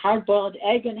cut a hard-boiled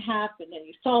egg in half and then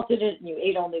you salted it and you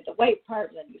ate only the white part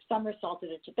and then you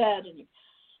somersaulted it to bed and you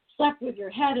slept with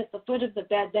your head at the foot of the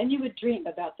bed, then you would dream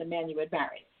about the man you would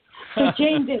marry. So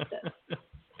Jane did this.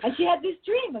 And she had this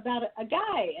dream about a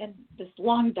guy, and this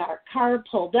long, dark car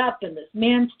pulled up, and this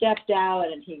man stepped out,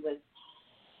 and he was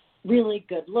really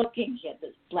good looking. He had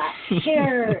this black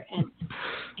hair, and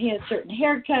he had a certain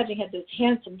haircut, and he had this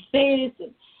handsome face,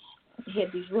 and he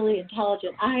had these really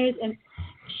intelligent eyes. And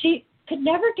she could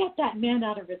never get that man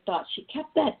out of her thoughts. She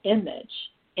kept that image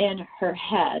in her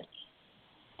head.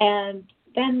 And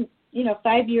then,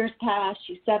 5 years passed.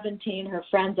 She's 17. Her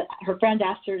friend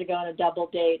asked her to go on a double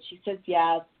date. She says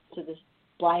yes to this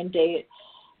blind date.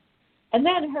 And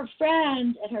then her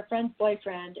friend and her friend's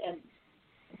boyfriend and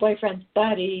boyfriend's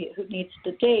buddy who needs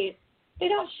to date, they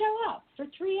don't show up for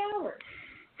 3 hours.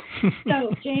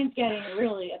 So Jane's getting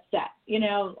really upset,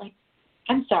 like,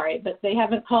 I'm sorry, but they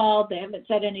haven't called, they haven't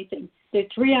said anything. They're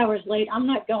 3 hours late. I'm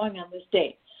not going on this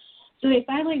date. So they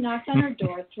finally knocked on her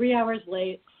door 3 hours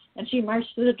late, and she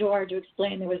marched to the door to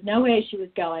explain there was no way she was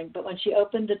going. But when she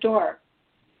opened the door,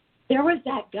 there was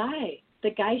that guy,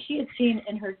 the guy she had seen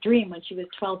in her dream when she was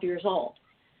 12 years old.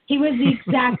 He was the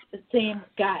exact same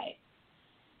guy.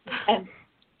 And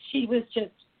she was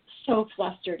just so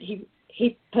flustered.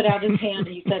 He put out his hand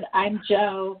and he said, I'm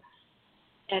Joe.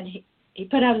 And he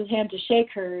put out his hand to shake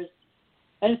hers.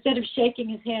 And instead of shaking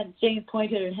his hand, Jane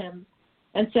pointed at him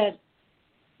and said,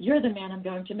 you're the man I'm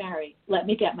going to marry. Let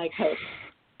me get my coat.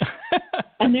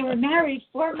 And they were married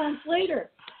 4 months later.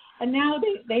 And now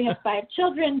they have 5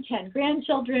 children, 10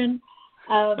 grandchildren.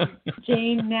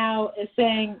 Jane now is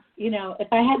saying, if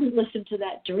I hadn't listened to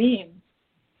that dream,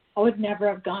 I would never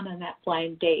have gone on that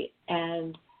blind date.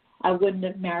 And I wouldn't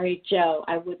have married Joe.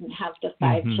 I wouldn't have the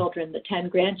 5 children, the 10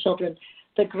 grandchildren,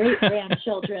 the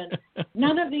great-grandchildren.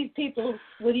 None of these people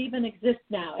would even exist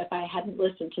now if I hadn't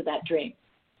listened to that dream.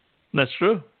 That's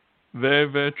true. Very,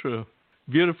 very true.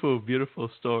 Beautiful, beautiful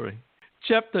story.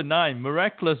 Chapter 9,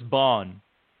 Miraculous Bond,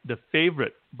 The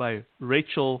Favorite by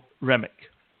Rachel Remick.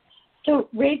 So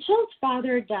Rachel's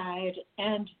father died,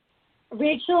 and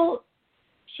Rachel,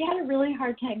 she had a really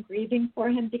hard time grieving for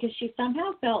him because she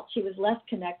somehow felt she was less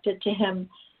connected to him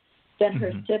than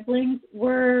her siblings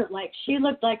were. Like, she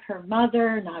looked like her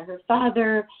mother, not her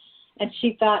father, and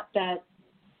she thought that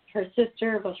her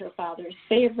sister was her father's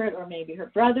favorite, or maybe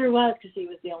her brother was because he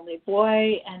was the only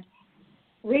boy. And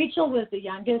Rachel was the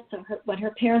youngest, so when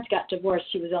her parents got divorced,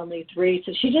 she was only 3,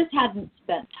 so she just hadn't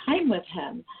spent time with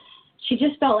him. She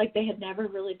just felt like they had never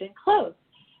really been close.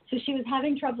 So she was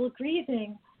having trouble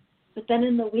grieving, but then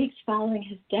in the weeks following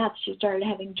his death, she started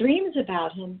having dreams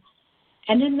about him.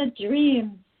 And in the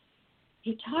dream,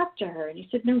 he talked to her, and he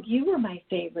said, no, you were my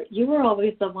favorite. You were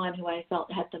always the one who I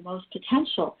felt had the most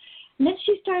potential. And then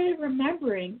she started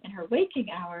remembering in her waking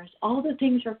hours all the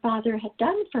things her father had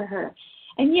done for her.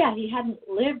 And yeah, he hadn't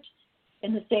lived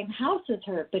in the same house as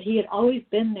her, but he had always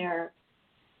been there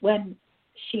when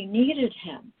she needed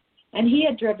him. And he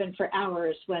had driven for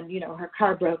hours when, her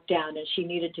car broke down and she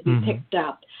needed to be picked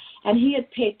up. And he had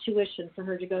paid tuition for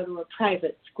her to go to a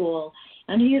private school.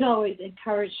 And he had always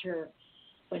encouraged her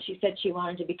when she said she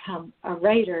wanted to become a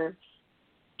writer.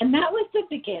 And that was the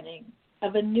beginning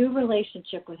of a new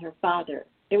relationship with her father.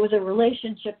 It was a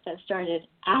relationship that started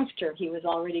after he was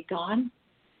already gone.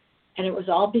 And it was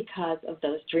all because of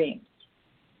those dreams.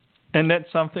 And that's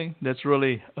something that's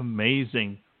really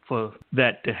amazing for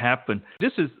that to happen.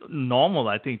 This is normal,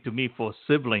 I think, to me for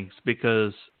siblings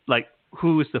because, like,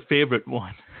 who is the favorite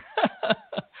one?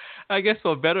 I guess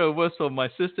for better or worse, for my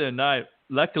sister and I,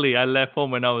 luckily I left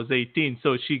home when I was 18,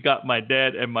 so she got my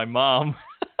dad and my mom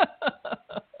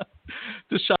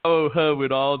to shower her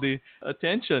with all the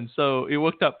attention. So it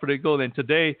worked out pretty good. And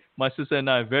today, my sister and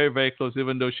I are very, very close.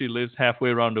 Even though she lives halfway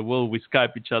around the world, we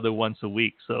Skype each other once a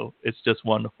week. So it's just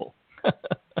wonderful.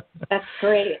 That's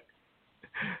great.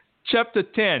 Chapter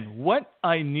 10, What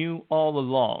I Knew All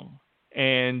Along.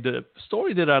 And the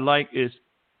story that I like is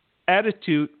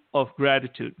Attitude of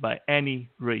Gratitude by Annie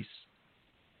Race.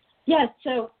 Yes,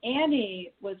 so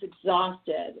Annie was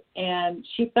exhausted, and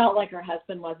she felt like her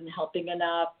husband wasn't helping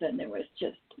enough, and there was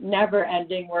just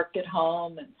never-ending work at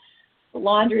home, and the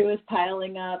laundry was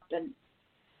piling up, and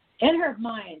in her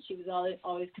mind, she was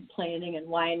always complaining and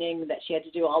whining that she had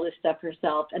to do all this stuff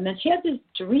herself. And then she had this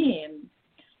dream,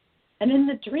 and in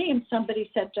the dream, somebody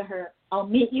said to her, I'll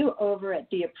meet you over at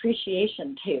the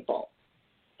appreciation table.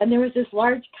 And there was this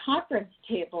large conference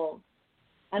table,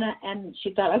 and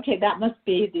she thought, okay, that must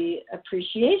be the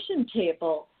appreciation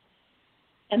table.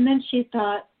 And then she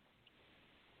thought,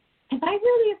 am I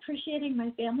really appreciating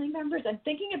my family members? I'm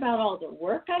thinking about all the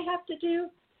work I have to do,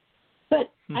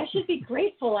 but I should be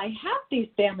grateful I have these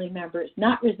family members,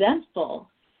 not resentful.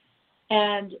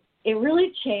 And it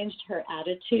really changed her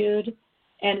attitude,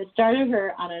 and it started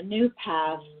her on a new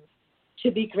path to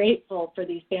be grateful for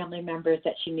these family members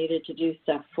that she needed to do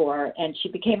stuff for, and she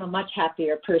became a much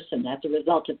happier person as a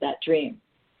result of that dream.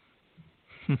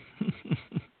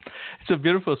 It's a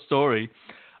beautiful story.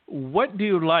 What do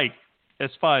you like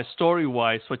as far as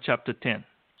story-wise for Chapter 10?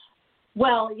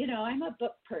 Well, I'm a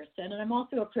book person, and I'm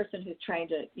also a person who's trying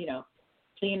to,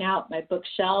 clean out my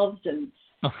bookshelves, and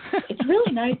it's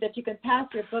really nice that you can pass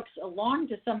your books along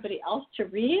to somebody else to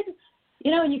read.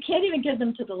 And you can't even give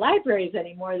them to the libraries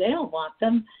anymore. They don't want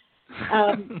them.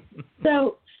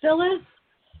 So Phyllis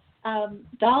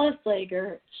Dalla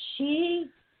Slager, she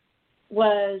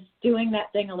was doing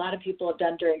that thing a lot of people have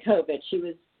done during COVID. She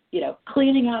was,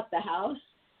 cleaning out the house.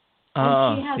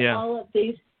 And she had all of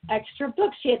these extra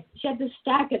books. She had this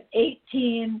stack of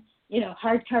 18,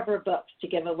 hardcover books to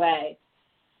give away.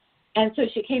 And so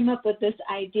she came up with this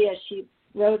idea. She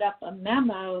wrote up a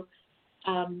memo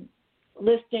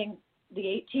listing the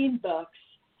 18 books,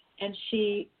 and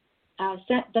she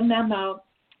sent the memo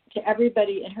to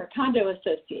everybody in her condo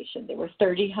association. There were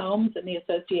 30 homes in the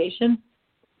association.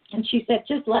 And she said,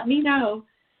 just let me know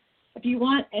if you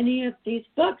want any of these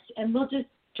books, and we'll just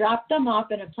drop them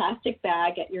off in a plastic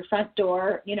bag at your front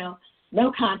door,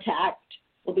 no contact.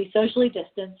 We'll be socially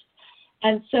distanced.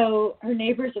 And so her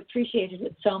neighbors appreciated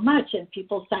it so much, and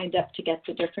people signed up to get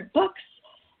the different books.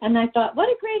 And I thought, what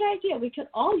a great idea. We could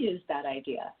all use that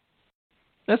idea.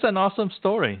 That's an awesome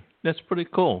story. That's pretty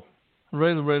cool.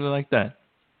 Really, really like that.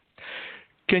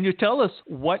 Can you tell us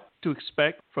what to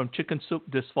expect from Chicken Soup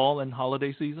this fall and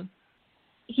holiday season?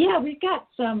 Yeah, we've got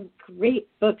some great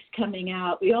books coming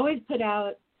out. We always put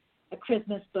out a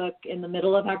Christmas book in the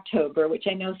middle of October, which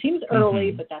I know seems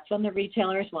early, but that's when the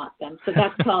retailers want them. So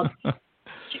that's called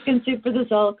Chicken Soup for the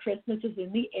Soul, Christmas is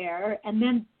in the Air. And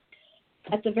then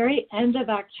at the very end of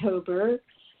October,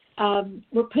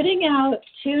 we're putting out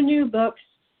 2 new books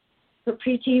for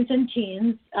preteens and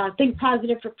teens, Think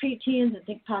Positive for preteens and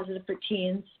Think Positive for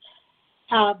teens.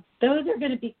 Those are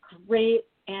going to be great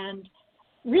and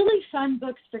really fun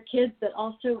books for kids that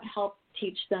also help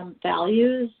teach them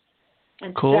values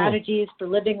and strategies for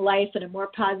living life in a more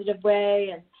positive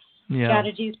way, and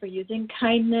strategies for using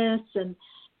kindness and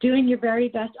doing your very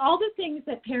best. All the things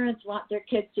that parents want their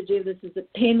kids to do. This is a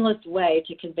painless way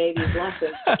to convey these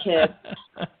lessons to kids.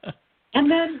 And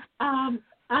then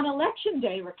on Election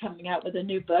Day, we're coming out with a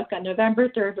new book. On November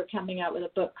 3rd, we're coming out with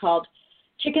a book called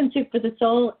Chicken Soup for the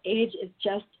Soul, Age is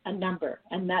Just a Number.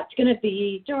 And that's going to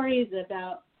be stories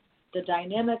about the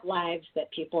dynamic lives that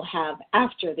people have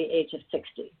after the age of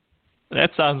 60.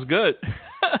 That sounds good.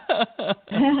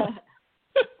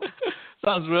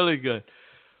 Sounds really good.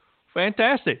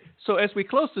 Fantastic. So as we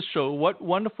close the show, what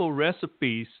wonderful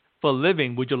recipes for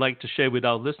living would you like to share with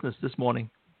our listeners this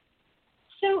morning?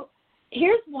 So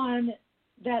here's one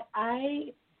that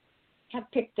I have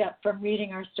picked up from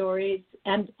reading our stories,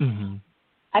 and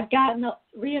I've gotten a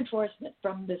reinforcement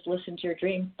from this Listen to Your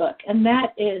Dreams book, and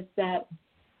that is that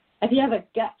if you have a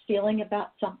gut feeling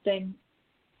about something,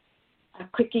 a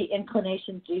quickie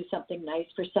inclination to do something nice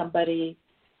for somebody,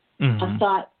 a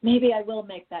thought, maybe I will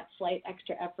make that slight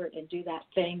extra effort and do that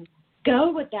thing,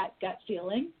 go with that gut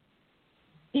feeling,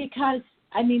 because,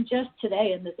 just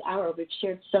today in this hour, we've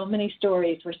shared so many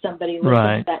stories where somebody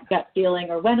listened to that gut feeling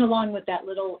or went along with that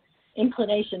little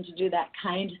inclination to do that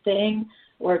kind thing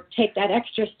or take that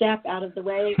extra step out of the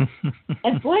way.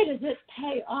 And boy, does it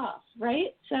pay off,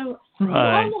 right? So we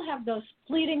all will have those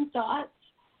fleeting thoughts.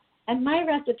 And my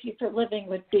recipe for living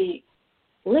would be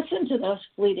listen to those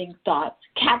fleeting thoughts,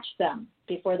 catch them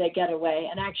before they get away,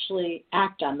 and actually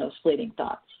act on those fleeting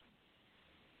thoughts.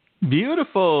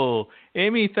 Beautiful.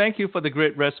 Amy, thank you for the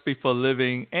great recipe for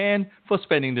living and for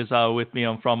spending this hour with me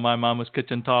on From My Mama's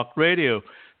Kitchen Talk Radio.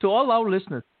 To all our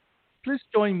listeners, please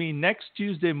join me next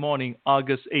Tuesday morning,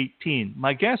 August 18.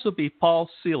 My guest will be Paul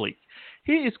Seelig.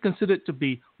 He is considered to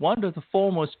be one of the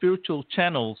foremost spiritual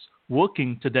channels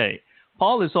working today.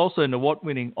 Paul is also an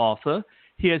award-winning author.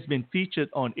 He has been featured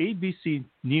on ABC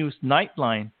News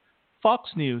Nightline,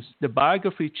 Fox News, the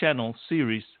Biography Channel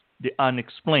series, The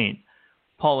Unexplained.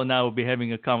 Paul and I will be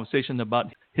having a conversation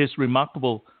about his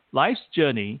remarkable life's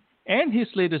journey and his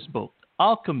latest book,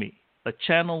 Alchemy, a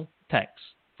Channel Text.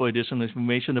 For additional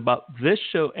information about this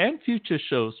show and future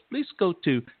shows, please go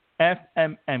to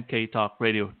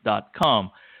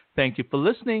fmmktalkradio.com. Thank you for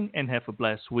listening and have a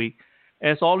blessed week.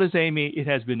 As always, Amy, it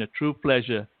has been a true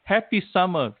pleasure. Happy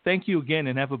summer. Thank you again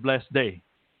and have a blessed day.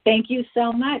 Thank you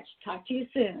so much. Talk to you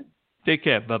soon. Take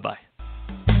care. Bye-bye.